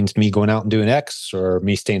 If it means me going out and doing X, or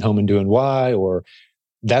me staying home and doing Y, or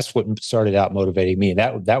that's what started out motivating me.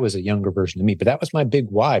 And that was a younger version of me, but that was my big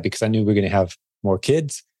why, because I knew we were going to have more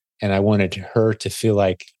kids, and I wanted her to feel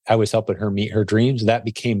like I was helping her meet her dreams. That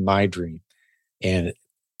became my dream. And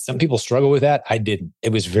some people struggle with that. I didn't.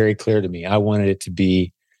 It was very clear to me. I wanted to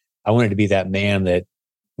be that man that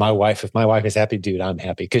if my wife is happy, dude, I'm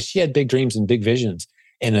happy, because she had big dreams and big visions.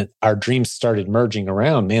 And our dreams started merging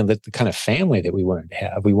around, the kind of family that we wanted to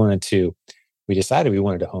have. We decided we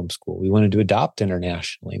wanted to homeschool. We wanted to adopt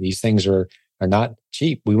internationally. These things are not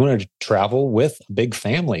cheap. We wanted to travel with a big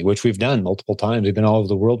family, which we've done multiple times. We've been all over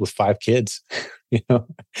the world with 5 kids. Wow.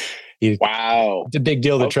 It's a big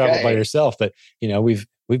deal to travel by yourself, but we've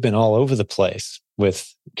been all over the place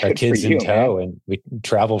with our kids in tow, and we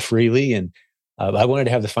travel freely. And I wanted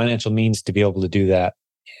to have the financial means to be able to do that.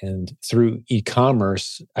 And through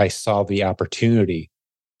e-commerce, I saw the opportunity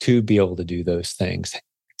to be able to do those things,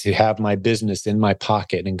 to have my business in my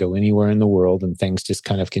pocket and go anywhere in the world, and things just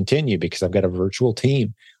kind of continue because I've got a virtual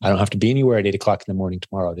team. I don't have to be anywhere at 8:00 in the morning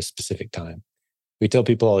tomorrow at a specific time. We tell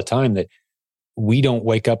people all the time that we don't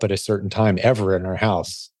wake up at a certain time ever in our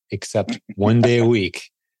house, except one day a week.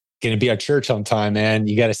 Going to be at church on time, man.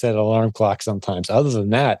 You got to set an alarm clock sometimes. Other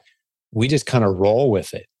than that, we just kind of roll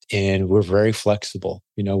with it. And we're very flexible.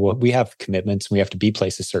 We have commitments. We have to be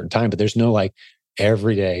placed a certain time, but there's no like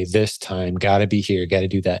every day, this time, got to be here, got to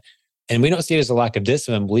do that. And we don't see it as a lack of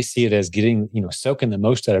discipline. We see it as getting, soaking the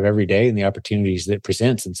most out of every day and the opportunities that it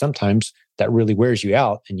presents. And sometimes that really wears you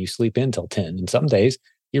out and you sleep in till 10. And some days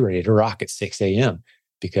you're ready to rock at 6 a.m.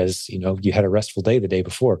 because, you had a restful day the day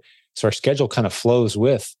before. So our schedule kind of flows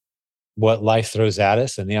with what life throws at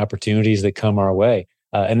us and the opportunities that come our way.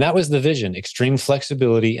 And that was the vision: extreme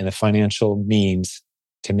flexibility and the financial means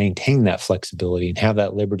to maintain that flexibility and have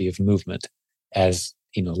that liberty of movement as,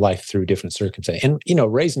 life through different circumstances.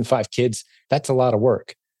 And, raising 5 kids, that's a lot of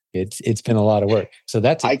work. It's been a lot of work. So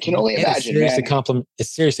I can only imagine, a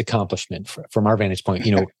serious accomplishment from our vantage point.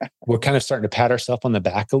 We're kind of starting to pat ourselves on the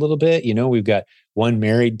back a little bit. We've got 1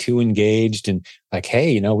 married, 2 engaged, and like,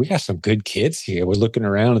 hey, we got some good kids here. We're looking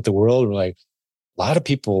around at the world. We're like, a lot of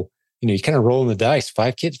people, you kind of rolling the dice.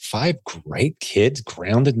 5 kids, 5 great kids,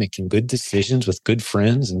 grounded, making good decisions with good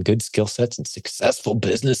friends and good skill sets and successful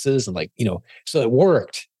businesses. And so it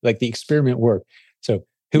worked. Like the experiment worked. So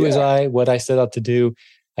who was I, what I set out to do?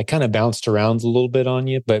 I kind of bounced around a little bit on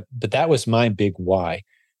you, but that was my big why,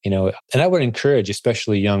 and I would encourage,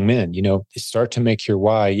 especially young men, start to make your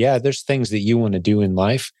why. Yeah, there's things that you want to do in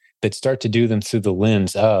life, but start to do them through the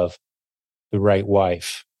lens of the right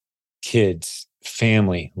wife, kids,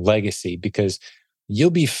 family, legacy, because you'll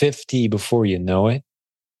be 50 before you know it.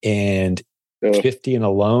 And 50 and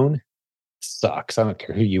alone sucks. I don't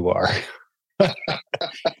care who you are.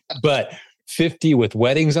 But 50 with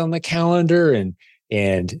weddings on the calendar and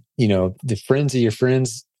the friends of your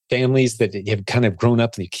friends, families that have kind of grown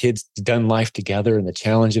up, and the kids done life together, and the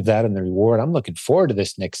challenge of that and the reward. I'm looking forward to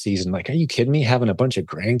this next season. Like, are you kidding me? Having a bunch of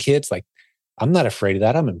grandkids? Like, I'm not afraid of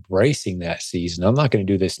that. I'm embracing that season. I'm not going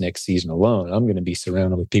to do this next season alone. I'm going to be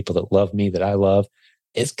surrounded with people that love me, that I love.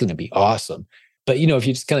 It's going to be awesome. But, if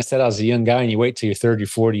you just kind of set out as a young guy and you wait till you're 30 or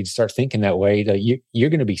 40 to start thinking that way, you're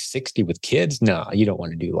going to be 60 with kids. No, you don't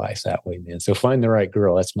want to do life that way, man. So find the right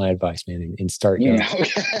girl. That's my advice, man, and start young.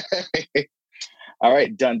 Okay. All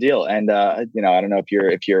right, done deal. And I don't know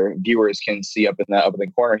if your viewers can see up in the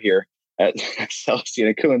corner here at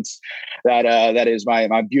Celestina Kuntz, that is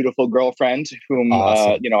my beautiful girlfriend, whom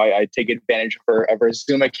Awesome. I take advantage of her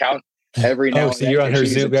Zoom account every now and then. You're on her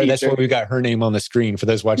Zoom. That's why we got her name on the screen for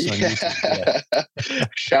those watching on YouTube. Yeah.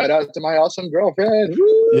 Shout out to my awesome girlfriend.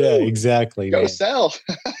 Woo! Yeah, exactly. Go Sell.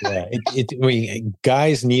 Yeah,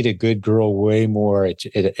 guys need a good girl way more at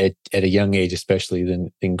a young age, especially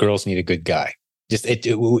than girls need a good guy. Just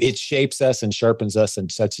it shapes us and sharpens us in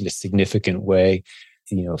such a significant way.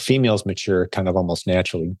 Females mature kind of almost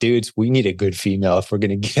naturally. Dudes, we need a good female if we're going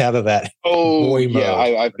to get out of that. Boy mode,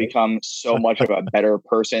 I've become so much of a better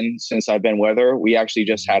person since I've been with her. We actually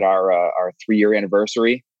just had our 3-year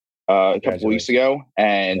anniversary a couple weeks ago,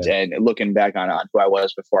 and looking back on who I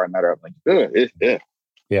was before I met her, I'm like,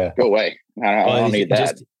 yeah, go away. I don't need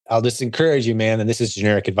that. I'll just encourage you, man. And this is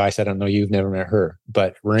generic advice. I don't know. You've never met her,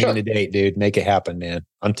 but ring in a date, dude. Make it happen, man.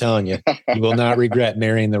 I'm telling you, you will not regret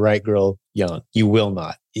marrying the right girl young. You will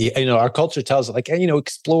not. Our culture tells it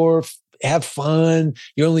explore, have fun.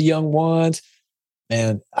 You're only young once.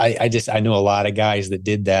 Man, I know a lot of guys that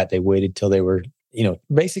did that. They waited till they were,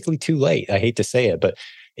 basically too late. I hate to say it, but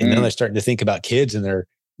now they're starting to think about kids in their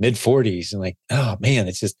mid 40s and like, oh man,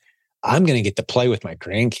 it's just, I'm going to get to play with my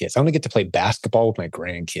grandkids. I'm going to get to play basketball with my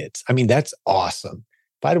grandkids. I mean, that's awesome.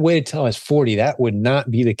 If I'd waited till I was 40, that would not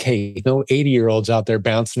be the case. No 80-year-olds out there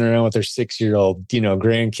bouncing around with their 6-year-old,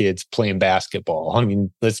 grandkids playing basketball. I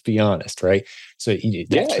mean, let's be honest, right? So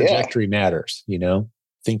that trajectory matters,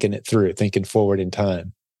 thinking it through, thinking forward in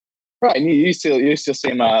time. Right. And you still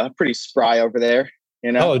seem pretty spry over there.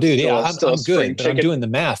 Oh, dude, I'm good, but I'm doing the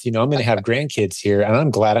math. I'm going to have grandkids here, and I'm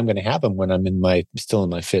glad I'm going to have them when I'm still in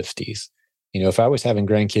my 50s. If I was having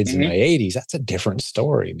grandkids in my 80s, that's a different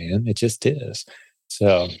story, man. It just is.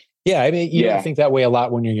 So, yeah, I mean, you don't think that way a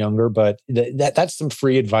lot when you're younger, but that's some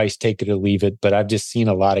free advice. Take it or leave it. But I've just seen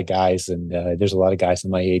a lot of guys, and there's a lot of guys in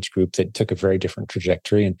my age group that took a very different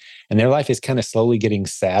trajectory, and their life is kind of slowly getting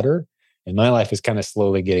sadder. And my life is kind of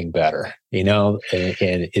slowly getting better, and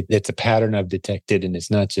it's a pattern I've detected, and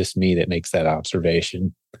it's not just me that makes that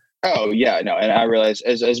observation. Oh, yeah, no. And I realize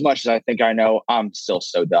as much as I think I know, I'm still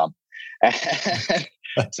so dumb.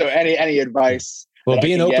 So any advice, I'll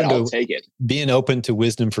take it. Being open to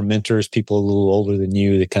wisdom from mentors, people a little older than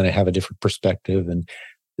you that kind of have a different perspective, and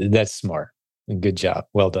that's smart. And good job.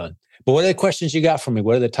 Well done. But what are the questions you got for me?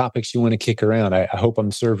 What are the topics you want to kick around? I hope I'm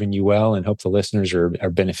serving you well, and hope the listeners are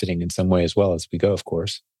benefiting in some way as well as we go, of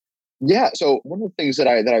course. Yeah. So one of the things that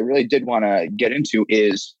I really did want to get into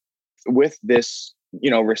is with this,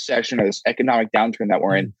 recession or this economic downturn that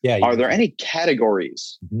we're in, are there any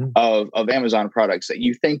categories of Amazon products that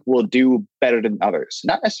you think will do better than others?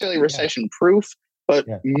 Not necessarily recession proof, but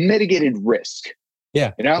mitigated risk.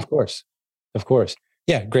 Yeah. Of course.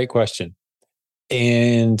 Yeah. Great question.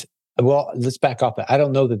 And well, let's back off. I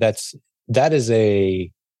don't know that is a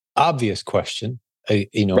obvious question, a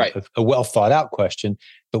well thought out question.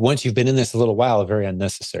 But once you've been in this a little while, a very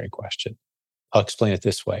unnecessary question. I'll explain it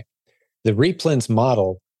this way. The replens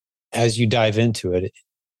model, as you dive into it,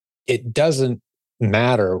 it doesn't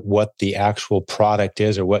matter what the actual product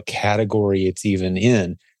is or what category it's even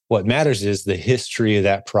in. What matters is the history of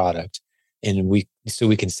that product. And we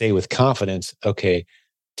can say with confidence, okay,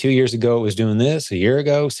 2 years ago, it was doing this. A year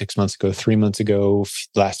ago, 6 months ago, 3 months ago,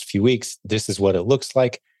 last few weeks, this is what it looks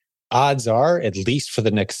like. Odds are, at least for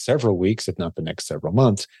the next several weeks, if not the next several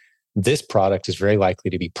months, this product is very likely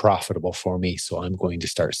to be profitable for me. So I'm going to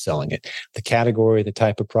start selling it. The category, the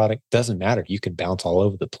type of product, doesn't matter. You can bounce all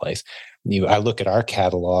over the place. I look at our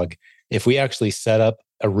catalog. If we actually set up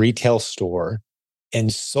a retail store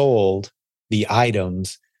and sold the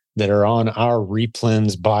items that are on our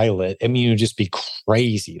replens buy list, I mean, it would just be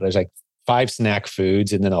crazy. There's like 5 snack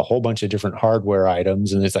foods and then a whole bunch of different hardware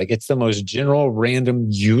items. And it's the most general, random,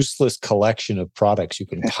 useless collection of products you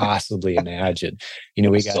can possibly imagine.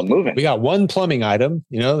 We got one plumbing item,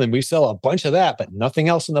 then we sell a bunch of that, but nothing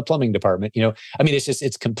else in the plumbing department.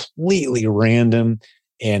 It's completely random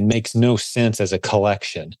and makes no sense as a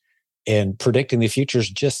collection. And predicting the future is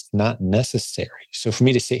just not necessary. So for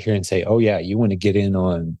me to sit here and say, oh yeah, you want to get in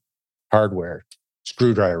on hardware,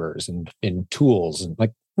 screwdrivers and tools, and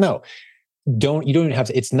no, you don't even have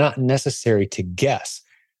to. It's not necessary to guess.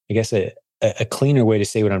 I guess a cleaner way to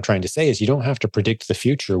say what I'm trying to say is you don't have to predict the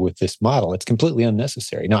future with this model. It's completely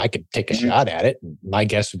unnecessary. Now I could take a shot at it. My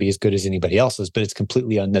guess would be as good as anybody else's, but it's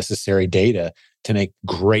completely unnecessary data to make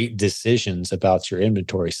great decisions about your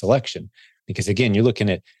inventory selection. Because again, you're looking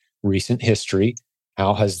at recent history.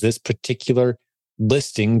 How has this particular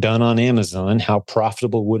listing done on Amazon? How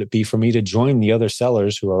profitable would it be for me to join the other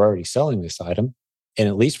sellers who are already selling this item? And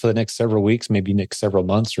at least for the next several weeks, maybe next several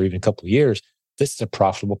months, or even a couple of years, this is a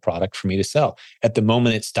profitable product for me to sell. At the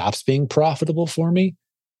moment it stops being profitable for me,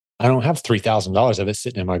 I don't have $3,000 of it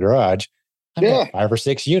sitting in my garage. I've got 5 or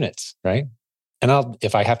 6 units, right? And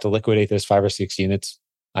if I have to liquidate those 5 or 6 units,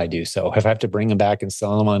 I do so. If I have to bring them back and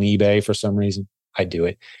sell them on eBay for some reason, I do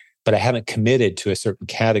it. But I haven't committed to a certain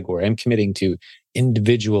category. I'm committing to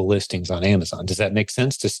individual listings on Amazon. Does that make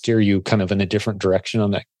sense to steer you kind of in a different direction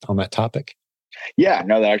on that topic? Yeah,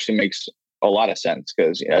 no, that actually makes a lot of sense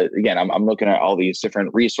because again, I'm looking at all these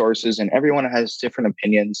different resources and everyone has different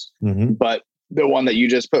opinions, but the one that you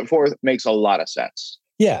just put forth makes a lot of sense.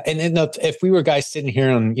 Yeah, and if we were guys sitting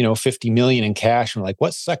here on 50 million in cash, and like,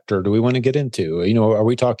 what sector do we want to get into? Are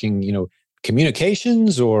we talking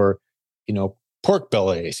communications or pork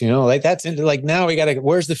bellies? Like that's into like now we got to.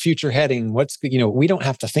 Where's the future heading? We don't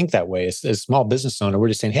have to think that way as a small business owner. We're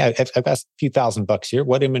just saying, hey, I've got a few $1,000 here.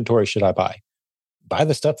 What inventory should I buy? Buy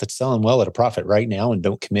the stuff that's selling well at a profit right now and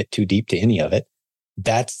don't commit too deep to any of it.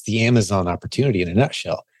 That's the Amazon opportunity in a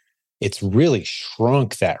nutshell. It's really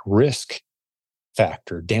shrunk that risk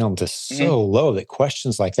factor down to so low that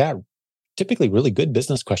questions like that, typically really good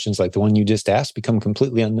business questions like the one you just asked, become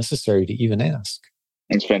completely unnecessary to even ask.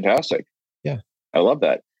 It's fantastic. Yeah. I love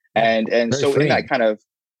that. And so freeing. In that kind of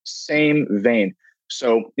same vein,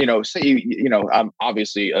 so, say I'm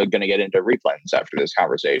obviously going to get into replens after this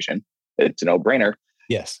conversation. It's a no-brainer.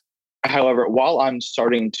 Yes. However, while I'm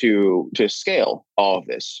starting to scale all of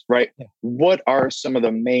this, right? Yeah. What are some of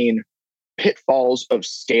the main pitfalls of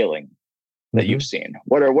scaling that you've seen?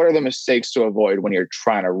 What are the mistakes to avoid when you're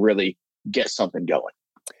trying to really get something going?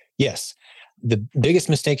 Yes. The biggest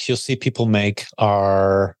mistakes you'll see people make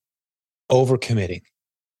are overcommitting,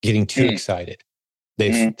 getting too excited.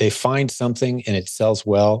 They find something and it sells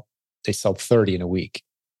well. They sell 30 in a week.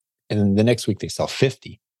 And then the next week they sell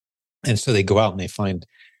 50. And so they go out and they find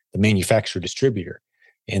the manufacturer distributor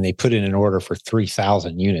and they put in an order for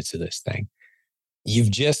 3,000 units of this thing. You've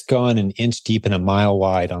just gone an inch deep and a mile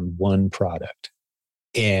wide on one product.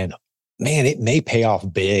 And man, it may pay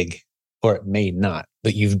off big or it may not,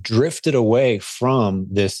 but you've drifted away from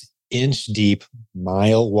this inch deep,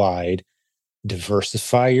 mile wide,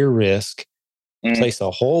 diversify your risk, place a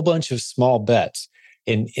whole bunch of small bets.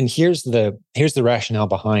 And here's the rationale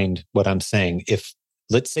behind what I'm saying. If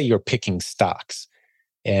let's say you're picking stocks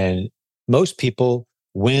and most people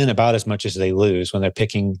win about as much as they lose when they're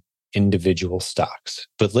picking individual stocks.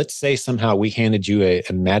 But let's say somehow we handed you a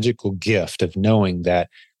magical gift of knowing that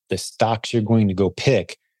the stocks you're going to go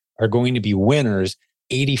pick are going to be winners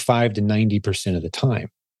 85 to 90% of the time.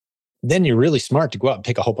 Then you're really smart to go out and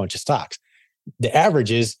pick a whole bunch of stocks. The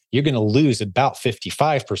average is you're going to lose about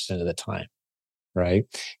 55% of the time, right?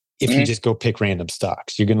 If you just go pick random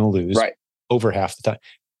stocks, you're going to lose over half the time.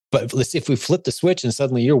 But let's see, if we flip the switch and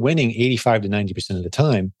suddenly you're winning 85 to 90% of the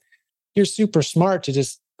time, you're super smart to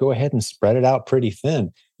just go ahead and spread it out pretty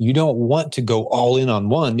thin. You don't want to go all in on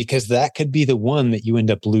one because that could be the one that you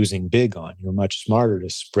end up losing big on. You're much smarter to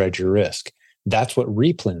spread your risk. That's what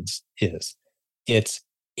replens is. It's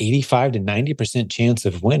 85 to 90% chance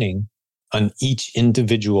of winning on each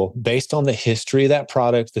individual based on the history of that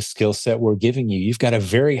product, the skill set we're giving you. You've got a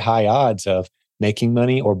very high odds of making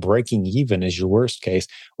money or breaking even as your worst case.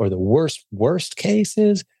 Or the worst case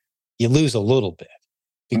is you lose a little bit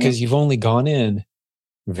because you've only gone in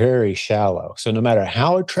very shallow. So no matter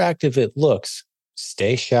how attractive it looks,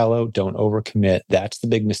 stay shallow, don't overcommit. That's the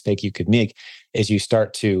big mistake you could make as you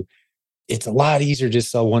start to, it's a lot easier to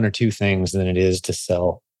sell one or two things than it is to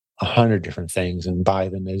sell 100 different things and buy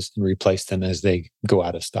them and replace them as they go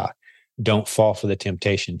out of stock. Don't fall for the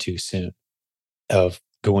temptation too soon of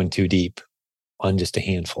going too deep on just a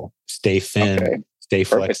handful. Stay thin, stay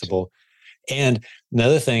flexible. And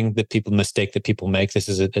another thing that mistake that people make, this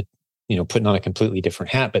is putting on a completely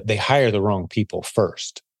different hat, but they hire the wrong people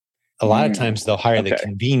first. A lot of times they'll hire the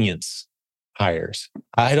convenience hires.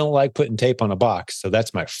 I don't like putting tape on a box, so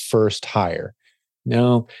that's my first hire.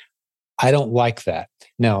 No, I don't like that.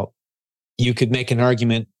 Now, you could make an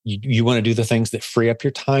argument, you want to do the things that free up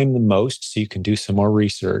your time the most so you can do some more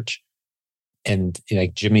research. And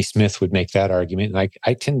like Jimmy Smith would make that argument. And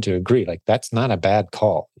I tend to agree, like that's not a bad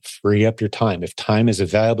call. Free up your time. If time is a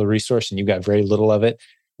valuable resource and you got very little of it,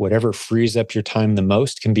 whatever frees up your time the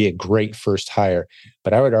most can be a great first hire.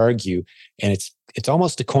 But I would argue, and it's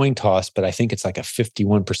almost a coin toss, but I think it's like a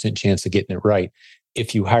 51% chance of getting it right.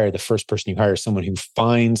 if you hire the first person you hire, someone who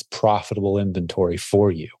finds profitable inventory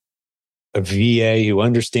for you, a VA who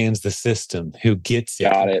understands the system, who gets it,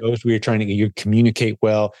 Got who it. knows where you're trying to get, you communicate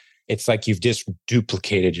well. It's like you've just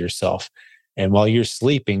duplicated yourself. And while you're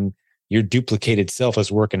sleeping, your duplicated self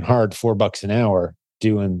is working hard, $4 an hour,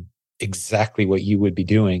 doing exactly what you would be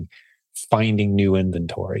doing, finding new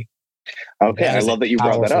inventory. Okay. I love that you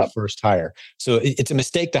brought that up. First hire. So it's a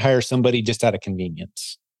mistake to hire somebody just out of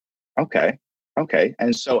convenience. Okay. Okay.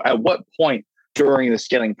 And so at what point during the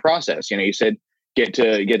scaling process, you said get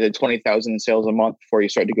to 20,000 in sales a month before you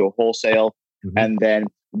start to go wholesale. Mm-hmm. And then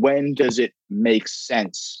when does it make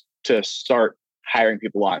sense to start hiring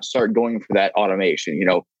people on, start going for that automation,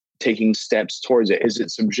 taking steps towards it? Is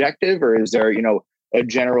it subjective, or is there, a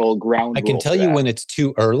general ground rule? I can tell you when it's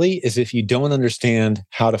too early is if you don't understand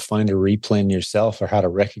how to find a replen yourself or how to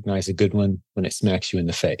recognize a good one when it smacks you in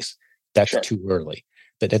the face. That's too early.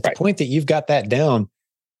 But at the point that you've got that down,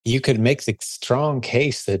 you could make the strong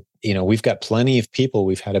case that, we've got plenty of people.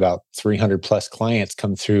 We've had about 300 plus clients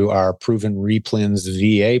come through our Proven Replens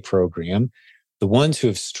VA program. The ones who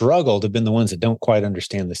have struggled have been the ones that don't quite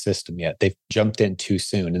understand the system yet. They've jumped in too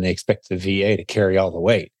soon and they expect the VA to carry all the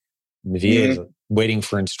weight. And the VA is waiting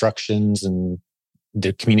for instructions and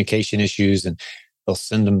their communication issues, and they'll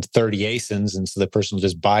send them 30 ASINs. And so the person will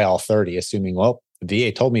just buy all 30, assuming, well, the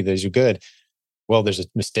VA told me those are good. Well, there's a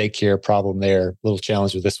mistake here, problem there, little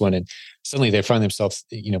challenge with this one. And suddenly they find themselves,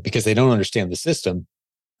 because they don't understand the system,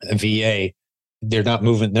 a VA, they're not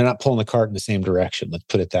pulling the cart in the same direction. Let's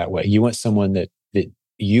put it that way. You want someone that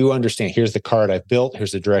you understand, here's the cart I've built,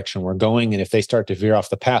 here's the direction we're going. And if they start to veer off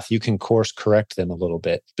the path, you can course correct them a little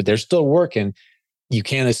bit, but they're still working. You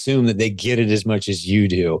can't assume that they get it as much as you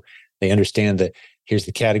do. They understand that here's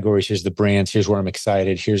the categories, here's the brands, here's where I'm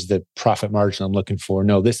excited, here's the profit margin I'm looking for.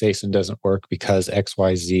 No, this ASIN doesn't work because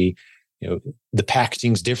XYZ. The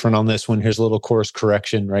packaging's different on this one. Here's a little course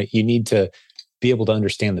correction, right? You need to be able to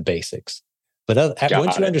understand the basics. But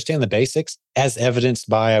once you understand the basics, as evidenced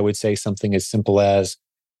by, I would say, something as simple as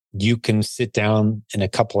you can sit down in a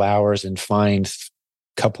couple hours and find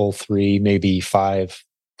couple, 3, maybe 5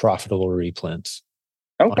 profitable replens.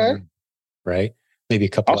 Okay. Right? Maybe a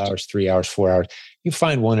couple hours, 3 hours, 4 hours. You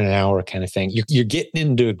find one an hour kind of thing. You're getting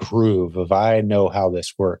into a groove of, I know how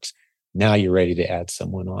this works. Now you're ready to add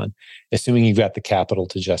someone on, assuming you've got the capital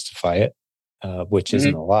to justify it, which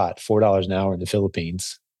isn't a lot. $4 an hour in the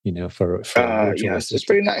Philippines, for it's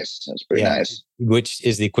pretty nice. That's pretty nice. Which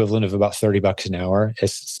is the equivalent of about $30 an hour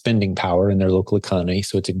as spending power in their local economy.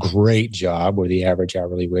 So it's a great job where the average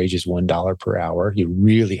hourly wage is $1 per hour. You're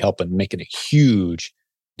really helping, making a huge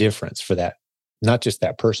difference for that, not just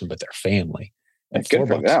that person, but their family. And good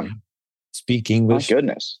for them. Speak English. My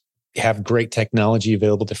goodness. Have great technology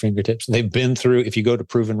available at their fingertips. They've been through, if you go to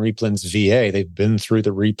Proven Replens VA, they've been through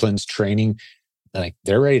the Replens training. Like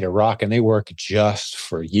they're ready to rock, and they work just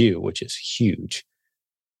for you, which is huge.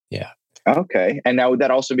 Yeah. Okay. And now would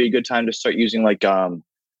that also be a good time to start using like a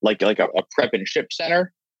prep and ship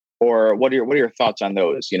center? Or what are your thoughts on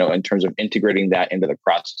those, in terms of integrating that into the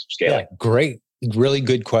process of scaling? Yeah, great. Really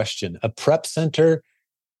good question. A prep center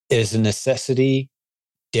is a necessity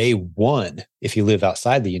day one if you live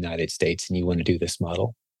outside the United States and you want to do this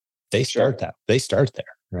model. They start there,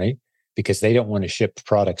 right? Because they don't want to ship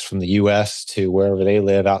products from the US to wherever they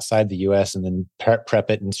live outside the US and then prep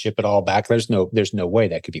it and ship it all back. There's no way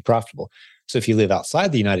that could be profitable. So if you live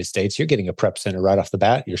outside the United States, you're getting a prep center right off the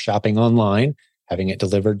bat. You're shopping online, having it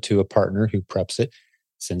delivered to a partner who preps it,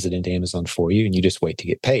 sends it into Amazon for you, and you just wait to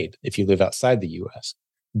get paid if you live outside the US.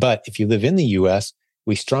 But if you live in the US,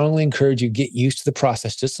 we strongly encourage you to get used to the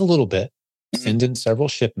process just a little bit, send in several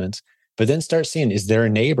shipments, but then start seeing, is there a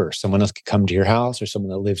neighbor, someone else could come to your house, or someone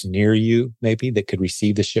that lives near you, maybe, that could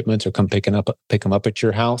receive the shipments or come pick them up at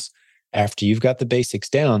your house. After you've got the basics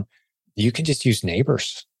down, you can just use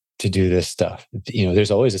neighbors to do this stuff.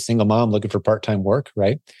 There's always a single mom looking for part-time work,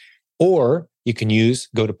 right? Or you can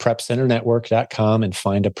go to prepcenternetwork.com and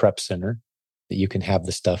find a prep center that you can have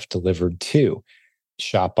the stuff delivered to.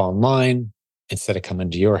 Shop online. Instead of coming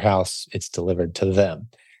to your house, it's delivered to them.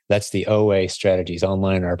 That's the OA strategies,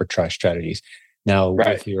 online arbitrage strategies. Now,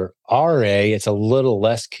 with your RA, it's a little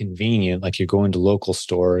less convenient. Like you're going to local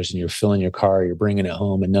stores and you're filling your car, you're bringing it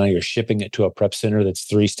home, and now you're shipping it to a prep center that's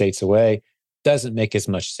 3 states away. Doesn't make as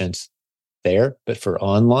much sense there. But for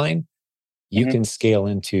online, you can scale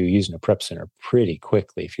into using a prep center pretty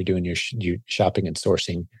quickly if you're doing your shopping and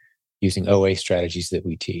sourcing using OA strategies that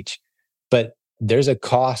we teach. But there's a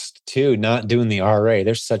cost to not doing the RA.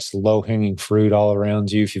 There's such low hanging fruit all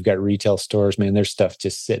around you. If you've got retail stores, man, there's stuff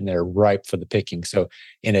just sitting there ripe for the picking. So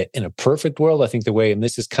in a perfect world, I think the way, and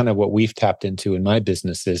this is kind of what we've tapped into in my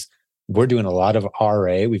business, is we're doing a lot of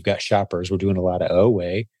RA. We've got shoppers. We're doing a lot of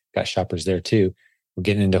OA. Got shoppers there too. We're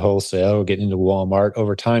getting into wholesale. We're getting into Walmart.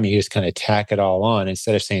 Over time, you just kind of tack it all on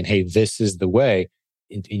instead of saying, hey, this is the way.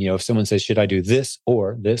 If someone says, should I do this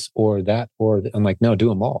or that, I'm like, no, do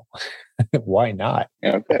them all. Why not?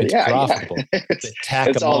 Okay. It's profitable. Yeah.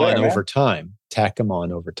 Tack them on over time. Tack them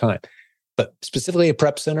on over time. But specifically a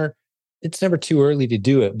prep center, it's never too early to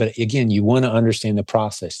do it. But again, you want to understand the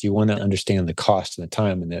process. You want to understand the cost and the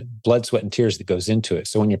time and the blood, sweat, and tears that goes into it.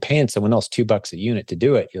 So when you're paying someone else $2 a unit to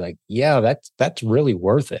do it, you're like, yeah, that's really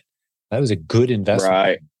worth it. That was a good investment.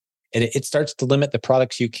 Right. And it starts to limit the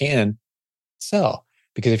products you can sell.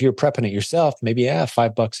 Because if you're prepping it yourself, maybe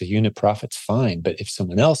 $5 a unit profit's fine. But if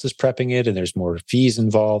someone else is prepping it and there's more fees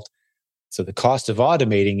involved, so the cost of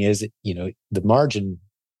automating is, the margin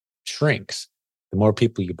shrinks. The more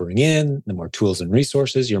people you bring in, the more tools and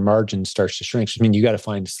resources, your margin starts to shrink. I mean, you got to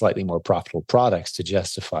find slightly more profitable products to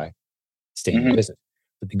justify staying in business.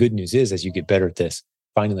 But the good news is, as you get better at this,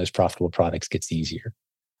 finding those profitable products gets easier.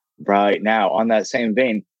 Right. Now, on that same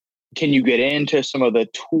vein, can you get into some of the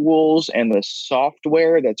tools and the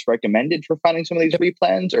software that's recommended for finding some of these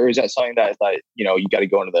replens, or is that something that you got to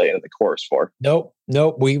go into the course for? Nope.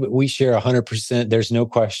 We share 100%. There's no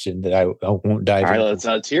question that I won't dive into. All right,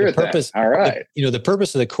 let's hear it. All right. The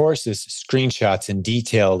purpose of the course is screenshots and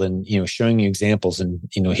detailed, and showing you examples, and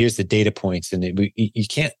here's the data points, and you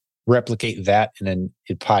can't replicate that in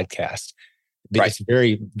a podcast. Right. It's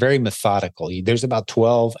very, very methodical. There's about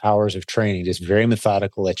 12 hours of training, just very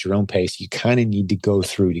methodical at your own pace. You kind of need to go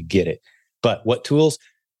through to get it. But what tools?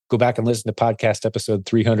 Go back and listen to podcast episode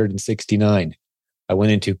 369. I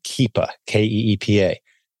went into Keepa, Keepa.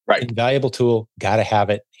 Right. Invaluable tool. Got to have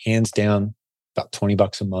it. Hands down, about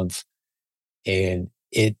 $20 a month. And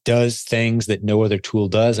it does things that no other tool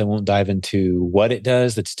does. I won't dive into what it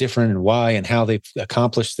does that's different and why and how they've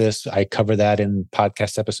accomplished this. I cover that in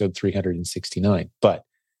podcast episode 369. But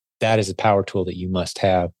that is a power tool that you must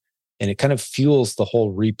have. And it kind of fuels the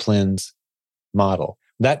whole replens model.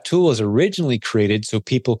 That tool was originally created so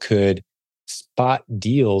people could spot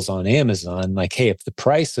deals on Amazon. Like, hey, if the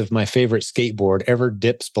price of my favorite skateboard ever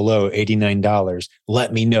dips below $89,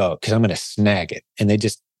 let me know because I'm going to snag it. And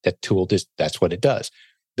that tool that's what it does.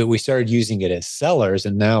 But we started using it as sellers.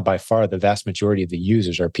 And now by far the vast majority of the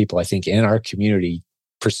users are people, I think, in our community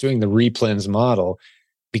pursuing the replens model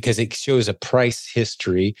because it shows a price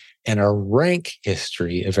history and a rank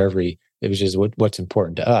history of which is what's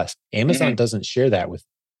important to us. Amazon doesn't share that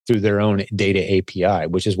through their own data API,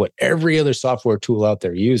 which is what every other software tool out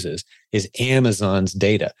there uses, is Amazon's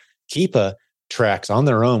data. Keepa tracks on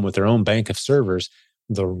their own with their own bank of servers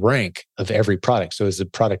the rank of every product. So as the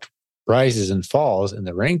product rises and falls in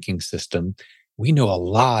the ranking system, we know a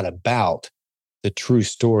lot about the true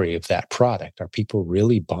story of that product. Are people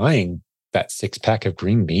really buying that 6-pack of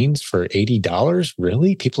green beans for $80?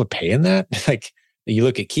 Really? People are paying that? Like, you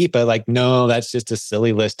look at Keepa, like, no, that's just a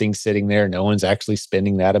silly listing sitting there. No one's actually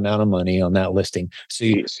spending that amount of money on that listing. So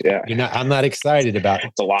I'm not excited about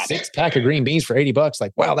it's a lot. 6-pack of green beans for $80.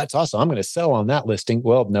 Like, wow, that's awesome. I'm going to sell on that listing.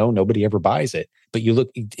 Well, no, nobody ever buys it. But you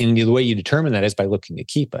look, and the way you determine that is by looking at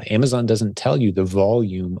Keepa. Amazon doesn't tell you the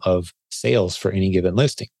volume of sales for any given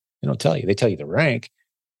listing. They don't tell you. They tell you the rank,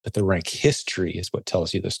 but the rank history is what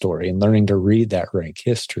tells you the story. And learning to read that rank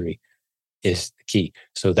history is the key.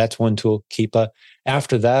 So that's one tool, Keepa.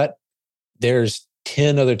 After that, there's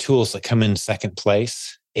 10 other tools that come in second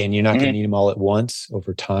place, and you're not going to need them all at once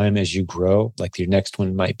over time as you grow. Like your next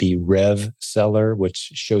one might be Rev Seller, which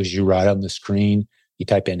shows you right on the screen. You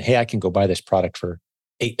type in, hey, I can go buy this product for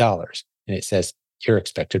 $8. And it says your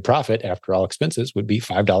expected profit after all expenses would be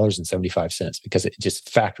 $5.75 because it just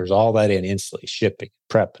factors all that in instantly, shipping,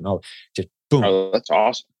 prep, and all. Just boom. Oh, that's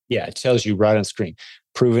awesome. Yeah, it tells you right on screen.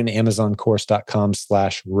 Proven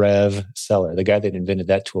AmazonCourse.com/Rev Seller. The guy that invented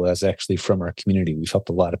that tool is actually from our community. We've helped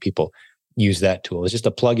a lot of people use that tool. It's just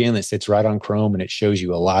a plugin that sits right on Chrome and it shows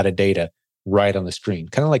you a lot of data right on the screen,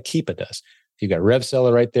 kind of like Keepa does. You've got Rev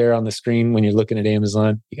Seller right there on the screen when you're looking at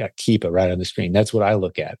Amazon. You got Keepa right on the screen. That's what I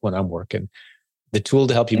look at when I'm working. The tool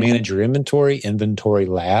to help you manage your inventory, Inventory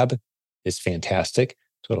Lab, is fantastic.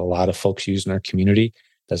 It's what a lot of folks use in our community.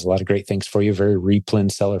 Does a lot of great things for you. Very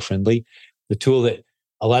replen seller friendly. The tool that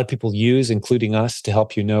a lot of people use, including us, to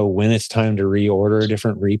help you know when it's time to reorder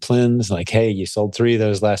different replens. Like, hey, you sold 3 of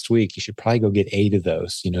those last week. You should probably go get 8 of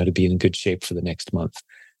those, to be in good shape for the next month.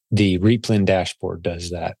 The Replen dashboard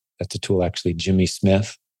does that. That's a tool, actually, Jimmy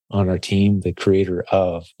Smith on our team, the creator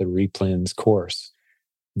of the Replens course.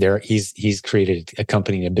 He's created a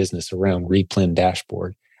company and a business around Replen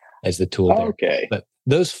Dashboard as the tool there. Okay. But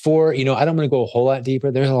those four, I don't want to go a whole lot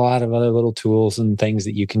deeper. There's a lot of other little tools and things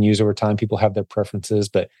that you can use over time. People have their preferences,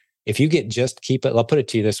 but if you get just keep it, I'll put it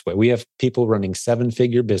to you this way. We have people running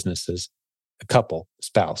 7-figure businesses, a couple,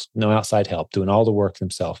 spouse, no outside help, doing all the work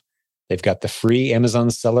themselves. They've got the free Amazon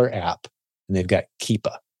seller app, and they've got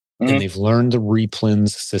Keepa, and they've learned the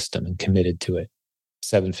Replens system and committed to it.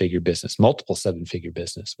 7-figure business, multiple 7-figure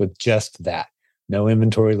business with just that. No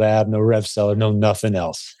inventory lab, no rev seller, no nothing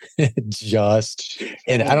else.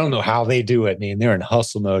 And I don't know how they do it, man. They're in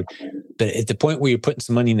hustle mode. But at the point where you're putting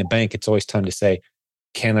some money in the bank, it's always time to say,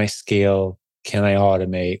 can I scale? Can I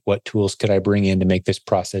automate? What tools could I bring in to make this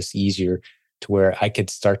process easier to where I could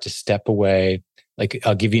start to step away? Like,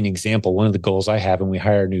 I'll give you an example. One of the goals I have when we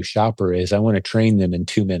hire a new shopper is I want to train them in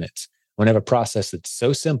 2 minutes. I want to have a process that's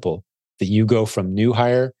so simple that you go from new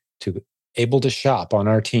hire to able to shop on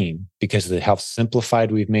our team because of how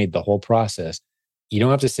simplified we've made the whole process. You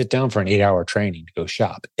don't have to sit down for an 8-hour training to go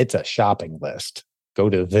shop. It's a shopping list. Go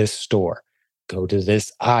to this store, go to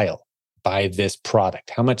this aisle, buy this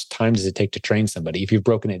product. How much time does it take to train somebody? If you've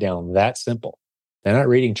broken it down that simple, they're not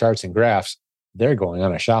reading charts and graphs. They're going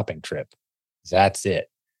on a shopping trip. That's it.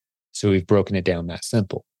 So we've broken it down that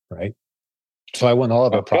simple, right? So I want all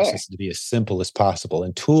of our processes to be as simple as possible,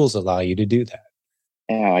 and tools allow you to do that.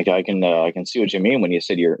 Yeah, I can see what you mean when you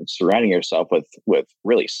said you're surrounding yourself with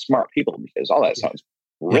really smart people, because all that sounds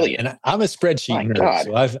brilliant. Yeah, and I'm a spreadsheet nerd,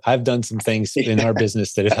 so I've done some things in our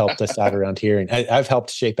business that have helped us out around here, and I've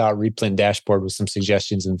helped shape out Replen Dashboard with some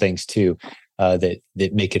suggestions and things too that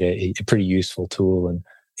make it a pretty useful tool. And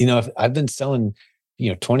I've been selling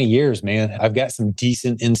 20 years, man. I've got some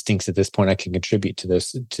decent instincts at this point. I can contribute to those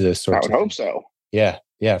sorts. I would hope so.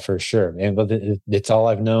 Yeah, for sure, man. But it's all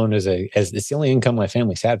I've known as it's the only income my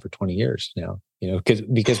family's had for 20 years now.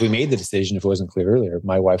 Because we made the decision, if it wasn't clear earlier,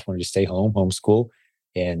 my wife wanted to stay home, homeschool,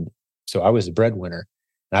 and so I was a breadwinner,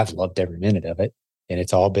 and I've loved every minute of it. And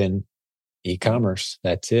it's all been e-commerce.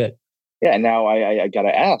 That's it. Yeah. Now I got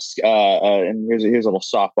to ask, and here's a little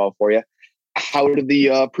softball for you. How did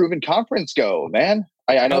the Proven Conference go, man?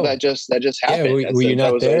 I know that just happened. Yeah, were you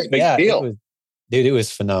not there? That was a big deal. It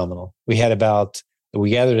was phenomenal. We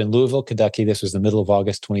gathered in Louisville, Kentucky. This was the middle of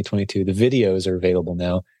August 2022. The videos are available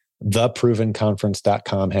now.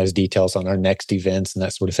 Theprovenconference.com has details on our next events and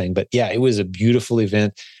that sort of thing. But yeah, it was a beautiful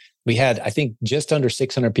event. We had, I think, just under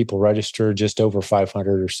 600 people registered, just over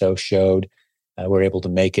 500 or so showed. Were able to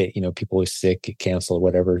make it. People were sick, canceled,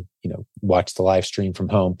 whatever, watch the live stream from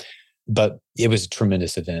home. But it was a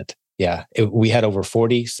tremendous event. Yeah. We had over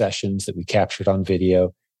 40 sessions that we captured on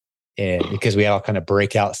video. And because we had all kind of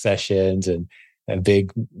breakout sessions and a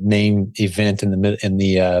big main event in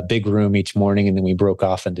the big room each morning, and then we broke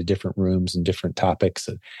off into different rooms and different topics.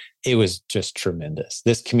 It was just tremendous.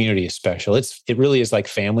 This community is special. It really is like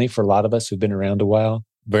family for a lot of us who've been around a while.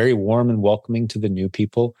 Very warm and welcoming to the new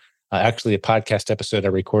people. Actually, a podcast episode I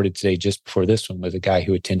recorded today just before this one was a guy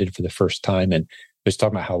who attended for the first time and was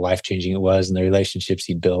talking about how life-changing it was and the relationships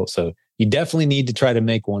he built. So you definitely need to try to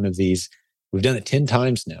make one of these. We've done it 10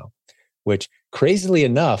 times now, which crazily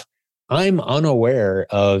enough, I'm unaware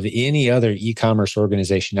of any other e-commerce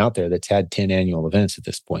organization out there that's had 10 annual events at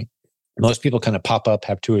this point. Most people kind of pop up,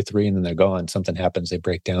 have 2 or 3, and then they're gone. Something happens, they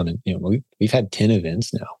break down, and we've had 10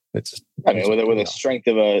 events now. With the strength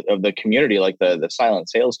of the community, like the silent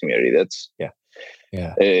sales community, that's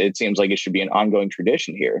It seems like it should be an ongoing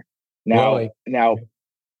tradition here. Now,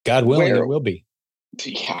 God willing, it will be.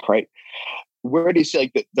 Yeah, right. Where do you see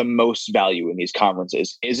like the most value in these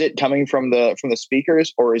conferences? Is it coming from the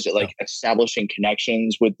speakers, or is it like establishing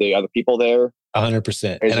connections with the other people there?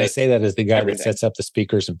 100%. And I say that as the guy that sets up the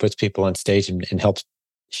speakers and puts people on stage and helps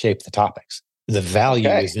shape the topics. The value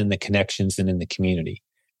is in the connections and in the community.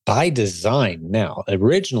 By design now,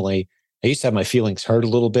 originally, I used to have my feelings hurt a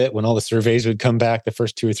little bit when all the surveys would come back, the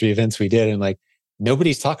first 2 or 3 events we did, and like,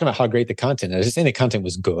 nobody's talking about how great the content is. I was just saying the content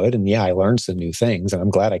was good. And I learned some new things. And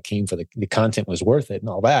I'm glad I came for the content was worth it and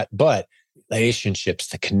all that. But relationships,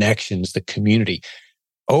 the connections, the community,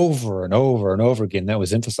 over and over and over again, that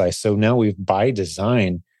was emphasized. So now we've, by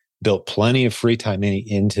design, built plenty of free time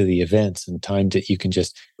into the events and time that you can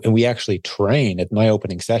and we actually train at my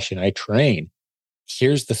opening session. I train.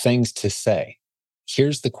 Here's the things to say.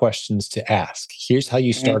 Here's the questions to ask. Here's how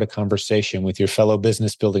you start a conversation with your fellow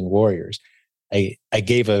business building warriors. I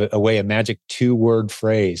gave away a magic 2-word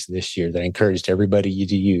phrase this year that I encouraged everybody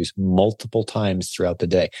to use multiple times throughout the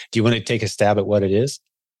day. Do you want to take a stab at what it is?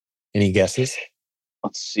 Any guesses?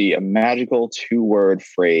 Let's see. A magical 2-word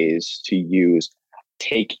phrase to use.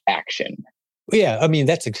 take action. Yeah, I mean,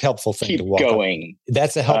 that's a helpful thing to walk going. Up.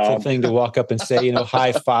 That's a helpful thing to walk up and say,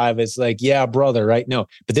 high five. It's like, yeah, brother, right? No,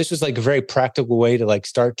 but this was like a very practical way to like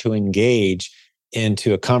start to engage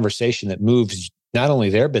into a conversation that moves not only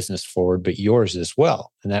their business forward, but yours as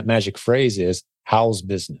well. And that magic phrase is, how's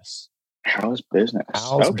business? How's business?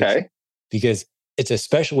 How's okay. Business? Because it's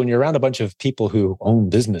especially when you're around a bunch of people who own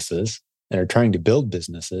businesses and are trying to build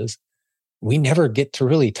businesses, we never get to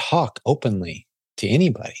really talk openly to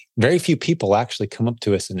anybody. Very few people actually come up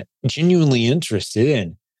to us and genuinely interested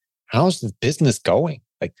in, how's the business going?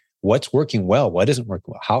 Like, what's working well? What isn't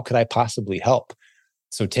working well? How could I possibly help?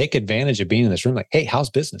 So take advantage of being in this room. Like, hey, how's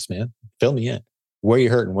business, man? Fill me in. Where are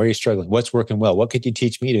you hurting? Where are you struggling? What's working well? What could you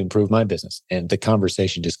teach me to improve my business? And the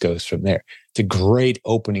conversation just goes from there. It's a great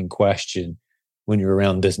opening question when you're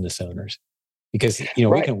around business owners, because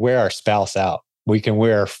we can wear our spouse out. We can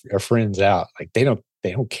wear our friends out. Like they don't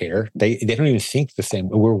care. They don't even think the same.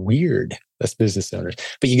 We're weird as business owners.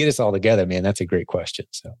 But you get us all together, man. That's a great question.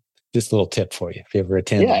 So just a little tip for you if you ever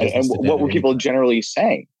attend. Yeah, and what were people generally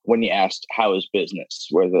saying when you asked how is business?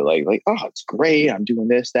 Were they like, oh, it's great, I'm doing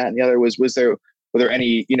this, that, and the other? Were there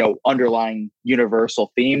any underlying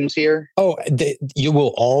universal themes here? Oh, you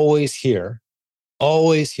will always hear.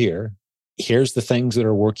 Here's the things that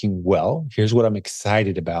are working well. Here's what I'm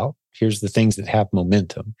excited about. Here's the things that have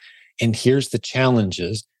momentum. And here's the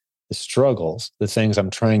challenges, the struggles, the things I'm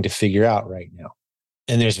trying to figure out right now.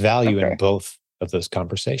 And there's value in both of those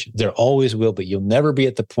conversations. There always will, but you'll never be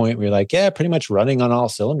at the point where you're like, yeah, pretty much running on all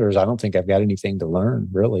cylinders. I don't think I've got anything to learn,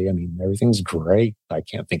 really. I mean, everything's great. I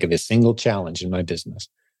can't think of a single challenge in my business.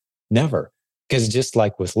 Never. Because just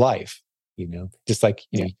like with life, just like,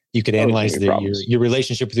 you could analyze your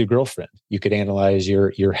relationship with your girlfriend. You could analyze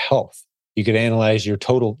your health. You could analyze your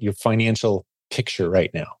financial picture right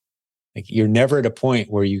now. Like you're never at a point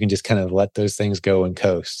where you can just kind of let those things go and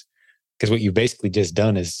coast. Because what you've basically just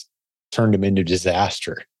done is turned them into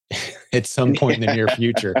disaster at some point in the near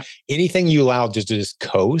future. Anything you allow just to just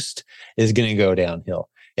coast is going to go downhill.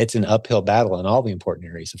 It's an uphill battle in all the important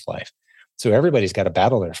areas of life. So everybody's got a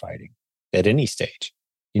battle they're fighting at any stage.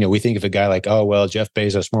 We think of a guy like, oh, well, Jeff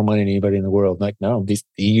Bezos, more money than anybody in the world. Like, no,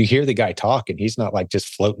 you hear the guy talk and he's not like just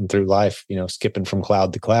floating through life, skipping from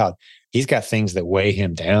cloud to cloud. He's got things that weigh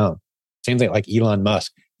him down. Same thing like Elon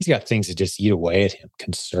Musk. He's got things that just eat away at him,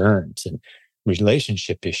 concerns and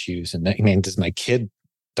relationship issues. And I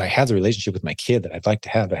have the relationship with my kid that I'd like to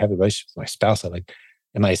have? I have the relationship with my spouse.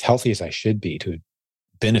 Am I as healthy as I should be to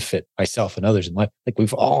benefit myself and others in life? Like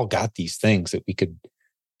we've all got these things that we could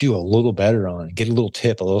do a little better on, get a little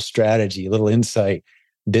tip, a little strategy, a little insight.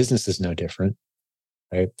 Business is no different,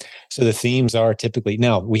 right? So the themes are typically,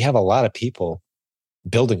 now we have a lot of people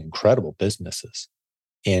building incredible businesses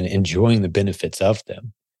and enjoying the benefits of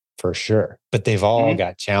them for sure. But they've all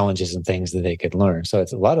got challenges and things that they could learn. So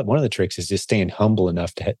it's one of the tricks is just staying humble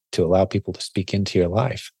enough to allow people to speak into your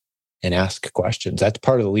life and ask questions. That's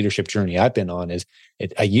part of the leadership journey I've been on.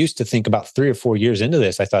 I used to think about 3 or 4 years into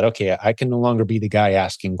this, I thought, okay, I can no longer be the guy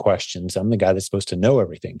asking questions. I'm the guy that's supposed to know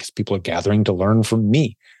everything because people are gathering to learn from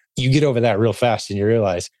me. You get over that real fast and you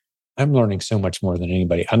realize I'm learning so much more than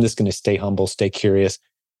anybody. I'm just going to stay humble, stay curious,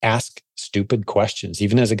 ask stupid questions.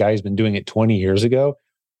 Even as a guy who's been doing it 20 years ago,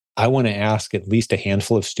 I want to ask at least a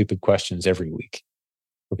handful of stupid questions every week.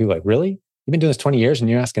 Where people are like, really? You've been doing this 20 years and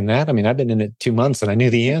you're asking that? I mean, I've been in it 2 months and I knew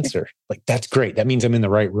the answer. Like, that's great. That means I'm in the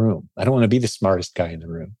right room. I don't want to be the smartest guy in the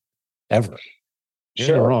room ever. You're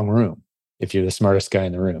in the wrong room if you're the smartest guy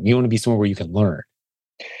in the room. You want to be somewhere where you can learn.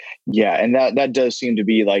 Yeah. And that does seem to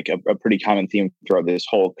be like a pretty common theme throughout this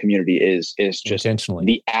whole community is just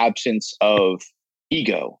the absence of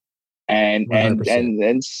ego and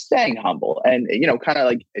staying humble and, kind of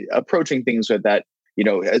like approaching things with that,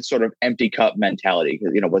 it's sort of empty cup mentality.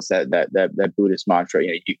 Because, what's that Buddhist mantra?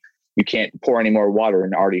 You can't pour any more water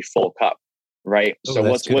in an already full cup, right? Oh, so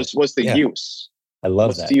what's the use? I love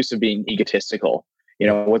what's that. the use of being egotistical?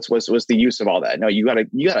 What's the use of all that? No, you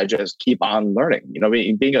gotta just keep on learning.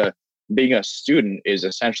 Being a student is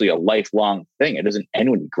essentially a lifelong thing. It doesn't end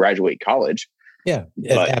when you graduate college. Yeah,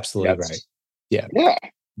 absolutely right. Yeah.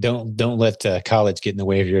 Don't let college get in the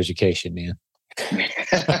way of your education, man.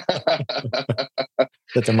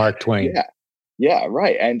 That's a Mark Twain. Yeah,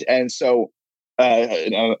 right. And so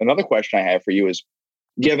another question I have for you is,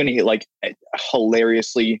 do you have any like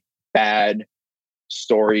hilariously bad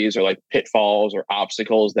stories or like pitfalls or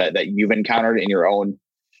obstacles that you've encountered in your own,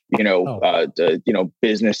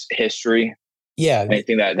 business history? Yeah.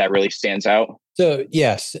 Anything that really stands out? So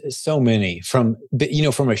yes, so many from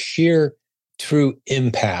a sheer true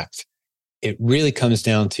impact. it really comes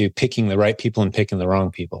down to picking the right people and picking the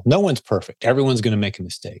wrong people. No one's perfect. Everyone's going to make a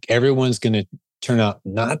mistake. Everyone's going to turn out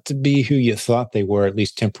not to be who you thought they were, at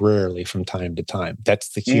least temporarily from time to time. That's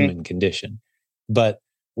the human condition. But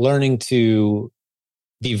learning to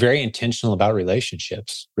be very intentional about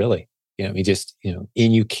relationships, really. And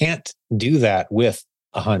you can't do that with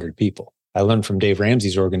 100 people. I learned from Dave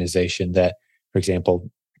Ramsey's organization that, for example,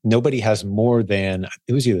 nobody has more than,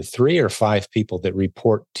 it was either 3 or 5 people that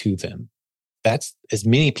report to them. That's as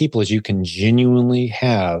many people as you can genuinely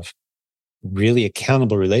have really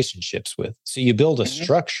accountable relationships with. So you build a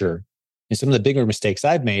structure. And some of the bigger mistakes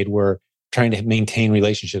I've made were trying to maintain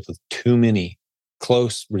relationships with too many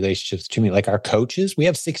close relationships, too many. Like our coaches, we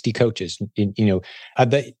have 60 coaches. I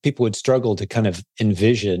bet people would struggle to kind of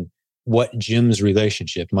envision what Jim's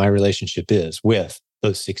relationship, my relationship is with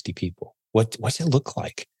those 60 people. What's it look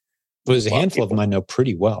like? Well, there's a handful of them I know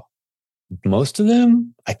pretty well. Most of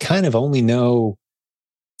them, I kind of only know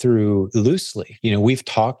through loosely. We've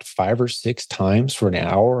talked 5 or 6 times for an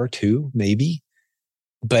hour or 2, maybe,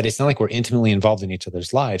 but it's not like we're intimately involved in each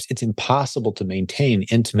other's lives. It's impossible to maintain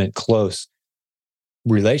intimate, close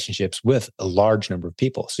relationships with a large number of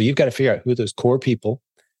people. So you've got to figure out who those core people,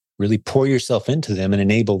 really pour yourself into them and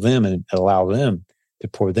enable them and allow them to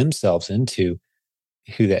pour themselves into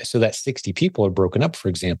so that 60 people are broken up. For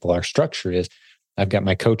example, our structure is, I've got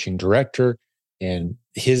my coaching director and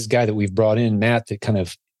his guy that we've brought in, Matt, that kind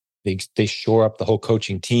of, they shore up the whole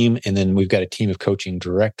coaching team. And then we've got a team of coaching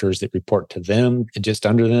directors that report to them, just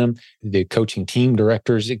under them, the coaching team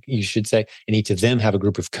directors, you should say, and each of them have a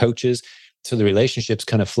group of coaches. So the relationships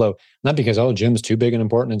kind of flow, not because, Jim's too big and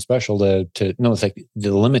important and special no, it's like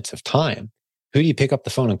the limits of time. Who do you pick up the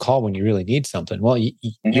phone and call when you really need something? Well,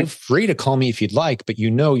 you're free to call me if you'd like, but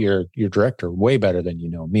your director way better than you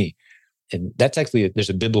know me. And that's actually, there's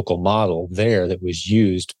a biblical model there that was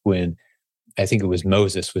used when, I think it was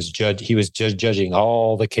Moses he was judging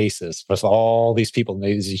all the cases with all these people. And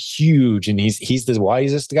he's huge, and he's the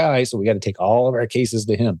wisest guy. So we got to take all of our cases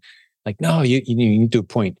to him. Like, no, you need to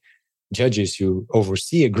appoint judges who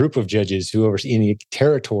oversee a group of judges who oversee any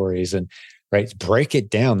territories and break it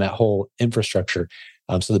down, that whole infrastructure.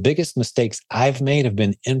 So the biggest mistakes I've made have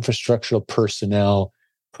been infrastructural personnel,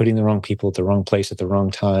 putting the wrong people at the wrong place at the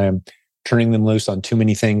wrong time, turning them loose on too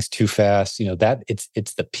many things too fast. That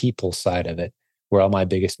it's the people side of it where all my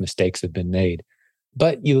biggest mistakes have been made.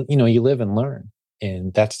 But you live and learn,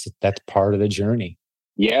 and that's part of the journey.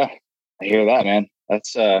 Yeah, I hear that, man.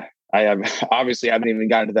 That's I haven't even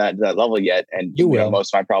gotten to that level yet, and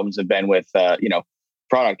most of my problems have been with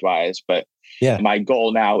product wise. But my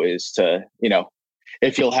goal now is to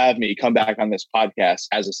if you'll have me come back on this podcast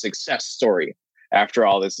as a success story after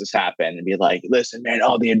all this has happened and be like, listen, man,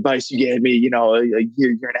 all the advice you gave me, a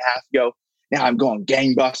year and a half ago, now I'm going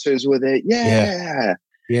gangbusters with it. Yeah.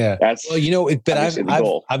 That's but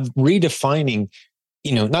I'm redefining,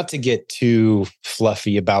 not to get too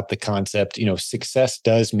fluffy about the concept, success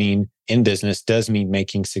does mean in business does mean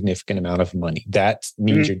making significant amount of money. That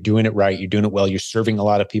means you're doing it right. You're doing it well. You're serving a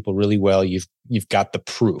lot of people really well. You've got the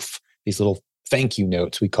proof, these little thank you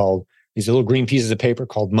notes we call these little green pieces of paper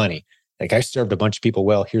called money. Like, I served a bunch of people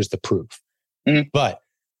well. Here's the proof. But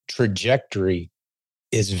trajectory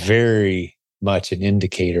is very much an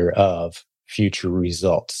indicator of future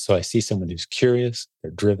results. So I see someone who's curious,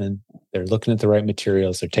 they're driven, they're looking at the right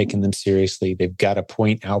materials, they're taking them seriously, they've got a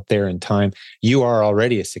point out there in time. You are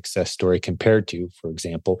already a success story compared to, for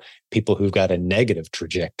example, people who've got a negative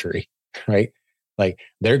trajectory, right? Like,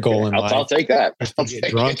 their goal in life, I'll take that. is to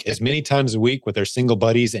get drunk as many times a week with their single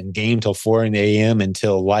buddies and game till 4 a.m.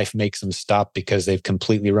 until life makes them stop because they've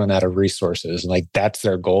completely run out of resources. Like, that's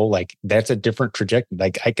their goal. Like, that's a different trajectory.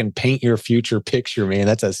 Like, I can paint your future picture, man.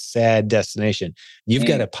 That's a sad destination. You've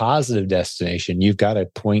got a positive destination. You've got a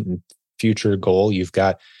point and future goal. You've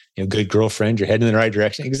got good girlfriend. You're heading in the right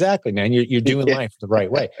direction. Exactly, man. You're doing life the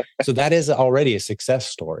right way. So that is already a success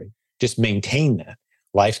story. Just maintain that.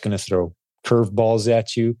 Life's going to throw curveballs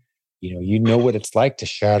at you. You know what it's like to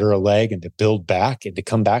shatter a leg and to build back and to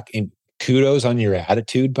come back. And kudos on your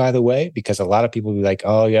attitude, by the way, because a lot of people will be like,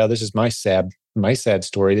 oh yeah, this is my sad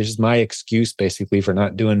story. This is my excuse basically for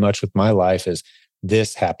not doing much with my life, is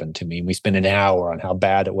this happened to me. And we spend an hour on how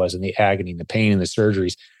bad it was and the agony and the pain and the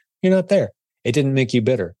surgeries. You're not there. It didn't make you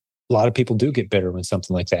bitter. A lot of people do get bitter when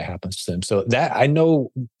something like that happens to them. So that, I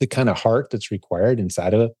know the kind of heart that's required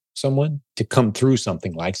inside of someone to come through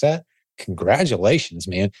something like that. Congratulations,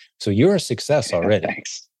 man. So you're a success already.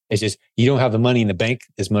 Thanks. It's just, you don't have the money in the bank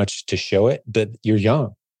as much to show it, but you're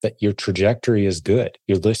young, that your trajectory is good.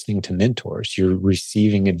 You're listening to mentors. You're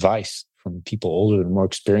receiving advice from people older and more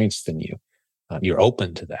experienced than you. You're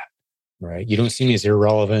open to that. right? You don't see me as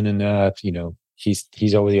irrelevant and,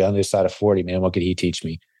 he's over the other side of 40, man. What could he teach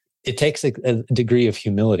me? It takes a degree of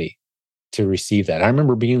humility to receive that. I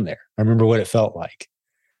remember being there. I remember what it felt like.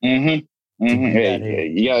 Mm-hmm. Mm-hmm.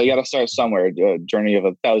 Hey, you got to start somewhere. A journey of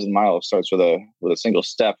 1,000 miles starts with a single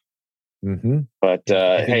step. Mm-hmm. But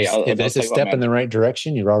hey, if it's a step in the right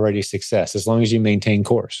direction, you're already a success as long as you maintain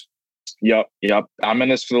course. Yep. I'm in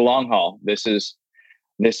this for the long haul. This is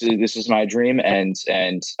my dream, and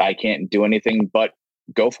I can't do anything but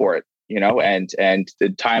go for it. And the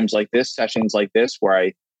times like this, sessions like this,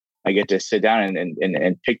 where I get to sit down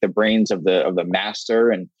and pick the brains of the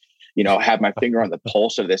master, and have my finger on the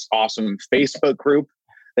pulse of this awesome Facebook group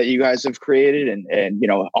that you guys have created, and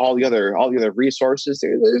all the other resources.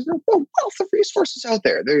 There's a wealth of resources out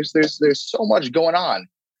there. There's so much going on,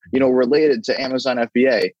 related to Amazon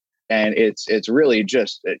FBA, and it's really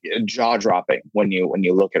just jaw dropping when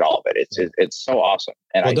you look at all of it. It's so awesome.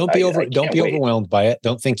 And well, don't be overwhelmed by it.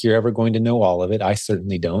 Don't think you're ever going to know all of it. I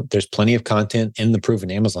certainly don't. There's plenty of content in the Proven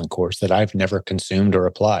Amazon course that I've never consumed or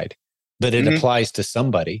applied, but it applies to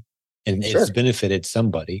somebody, and it's benefited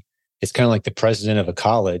somebody. It's kind of like the president of a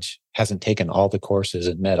college hasn't taken all the courses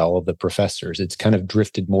and met all of the professors. It's kind of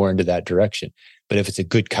drifted more into that direction. But if it's a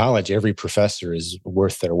good college, every professor is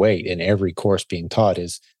worth their weight, and every course being taught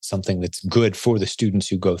is something that's good for the students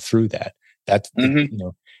who go through that. That's,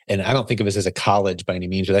 and I don't think of it as a college by any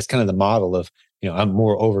means, but that's kind of the model of, I'm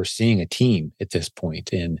more overseeing a team at this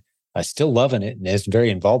point, and I'm still loving it and is very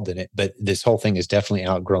involved in it. But this whole thing has definitely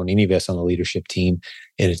outgrown any of us on the leadership team.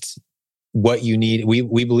 And it's what you need.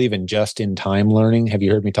 We believe in just-in-time learning. Have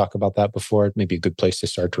you heard me talk about that before? It may be a good place to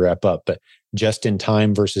start to wrap up. But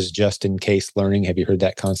just-in-time versus just-in-case learning. Have you heard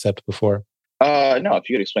that concept before? No. If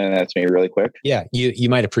you could explain that to me really quick. Yeah, you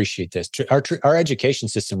might appreciate this. Our education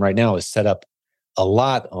system right now is set up a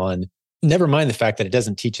lot on. Never mind the fact that it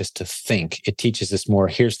doesn't teach us to think. It teaches us more.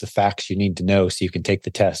 Here's the facts you need to know so you can take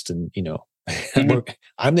the test. And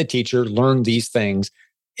I'm the teacher. Learn these things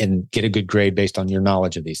and get a good grade based on your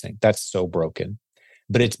knowledge of these things. That's so broken.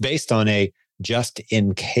 But it's based on a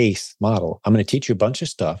just-in-case model. I'm going to teach you a bunch of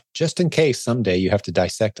stuff just in case someday you have to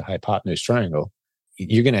dissect a hypotenuse triangle.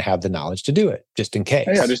 You're going to have the knowledge to do it, just in case.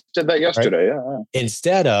 Yeah, I just did that yesterday. Right? Yeah.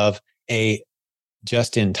 Instead of a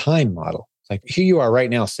just-in-time model. Like, here you are right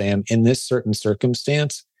now, Sam, in this certain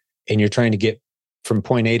circumstance, and you're trying to get from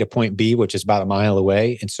point A to point B, which is about a mile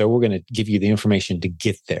away. And so we're going to give you the information to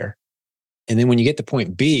get there. And then when you get to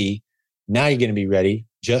point B, now you're going to be ready,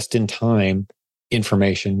 just in time,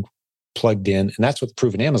 information plugged in. And that's what the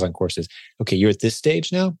Proven Amazon course is. Okay, you're at this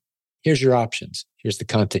stage now. Here's your options. Here's the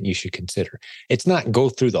content you should consider. It's not go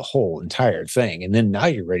through the whole entire thing and then now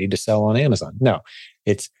you're ready to sell on Amazon. No,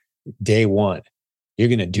 it's day one. You're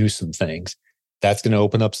going to do some things. That's going to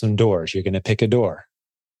open up some doors. You're going to pick a door.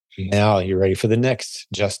 Now you're ready for the next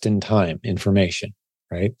just-in-time information,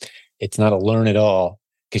 right? It's not a learn it all,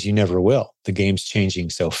 because you never will. The game's changing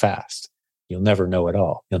so fast. You'll never know it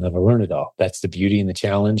all. You'll never learn it all. That's the beauty and the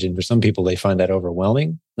challenge. And for some people, they find that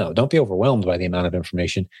overwhelming. No, don't be overwhelmed by the amount of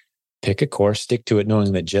information. Pick a course, stick to it,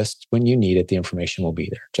 knowing that just when you need it, the information will be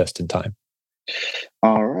there just in time.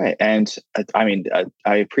 All right. And I mean,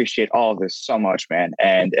 I appreciate all of this so much, man.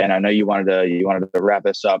 And I know you wanted to wrap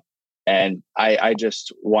this up. And I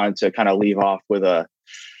just wanted to kind of leave off with a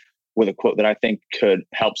quote that I think could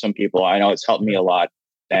help some people. I know it's helped me a lot.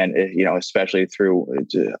 And, especially through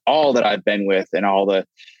all that I've been with and all the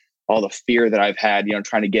fear that I've had,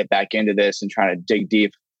 trying to get back into this and trying to dig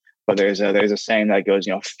deep. But there's a saying that goes,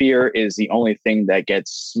 fear is the only thing that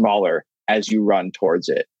gets smaller as you run towards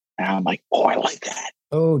it. And I'm like, oh, I like that.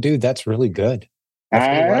 Oh, dude, that's really good. I've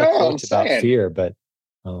heard a lot of quotes about fear, but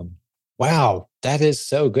wow, that is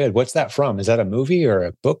so good. What's that from? Is that a movie or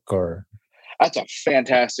a book or? That's a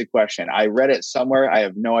fantastic question. I read it somewhere. I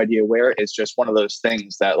have no idea where. It's just one of those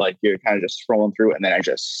things that like you're kind of just scrolling through and then it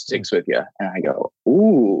just sticks with you. And I go,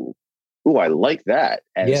 ooh, I like that.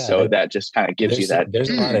 And so that just kind of gives you that.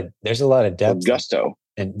 There's a lot of depth, gusto,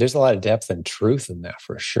 and there's a lot of depth and truth in that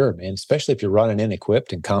for sure, man. Especially if you're running in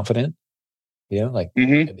equipped and confident.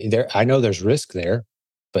 There. I know there's risk there,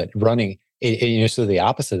 but running. So the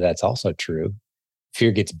opposite of that's also true.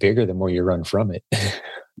 Fear gets bigger the more you run from it.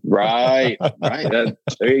 Right.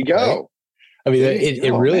 There you go. Right? I mean,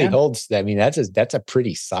 it really holds. I mean, that's a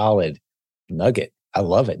pretty solid nugget. I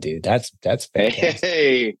love it, dude. That's fantastic.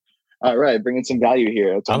 Hey, all right, bringing some value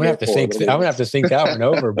here. I'm gonna have to think. I'm gonna have to think that one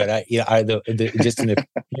over. But just in the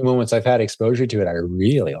few moments I've had exposure to it, I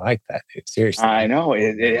really like that, dude. Seriously, I know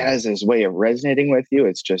it has this way of resonating with you.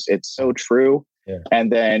 It's so true. Yeah.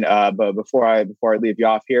 And then, but before I leave you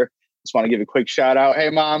off here, Just want to give a quick shout out. Hey,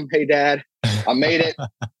 Mom. Hey, Dad. I made it.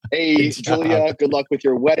 Hey, Julia, good luck with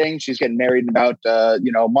your wedding. She's getting married in about, a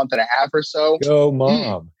month and a half or so. Go,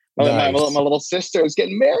 Mom. Nice. My little sister is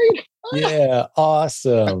getting married. Yeah,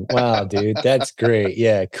 awesome. Wow, dude. That's great.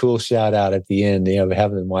 Yeah, cool shout out at the end.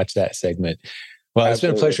 Having them watch that segment. Well, It's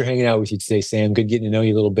been a pleasure hanging out with you today, Sam. Good getting to know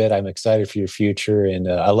you a little bit. I'm excited for your future.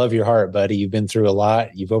 And I love your heart, buddy. You've been through a lot.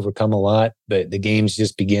 You've overcome a lot. But the game's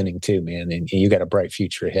just beginning too, man. And you got a bright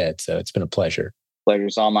future ahead. So it's been a pleasure.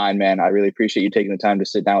 Pleasure's all mine, man. I really appreciate you taking the time to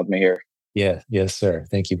sit down with me here. Yeah. Yes, sir.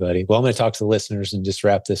 Thank you, buddy. Well, I'm going to talk to the listeners and just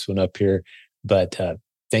wrap this one up here. But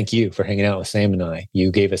thank you for hanging out with Sam and I.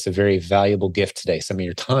 You gave us a very valuable gift today, some of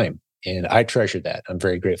your time. And I treasure that. I'm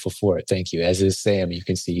very grateful for it. Thank you. As is Sam. You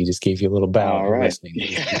can see he just gave you a little bow. All right. Listening.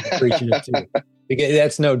 It too.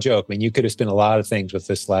 That's no joke. I mean, you could have spent a lot of things with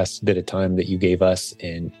this last bit of time that you gave us,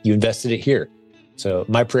 and you invested it here. So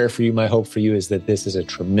my prayer for you, my hope for you is that this is a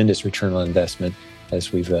tremendous return on investment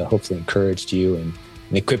as we've hopefully encouraged you and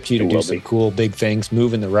equipped you to do some cool, big things,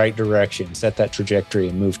 move in the right direction, set that trajectory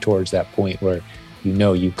and move towards that point where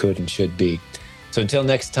you could and should be. So until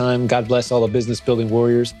next time, God bless all the business building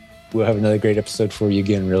warriors. We'll have another great episode for you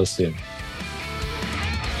again real soon.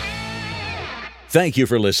 Thank you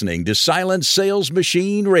for listening to Silent Sales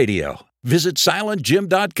Machine Radio. Visit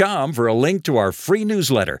silentjim.com for a link to our free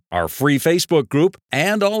newsletter, our free Facebook group,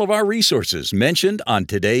 and all of our resources mentioned on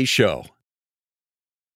today's show.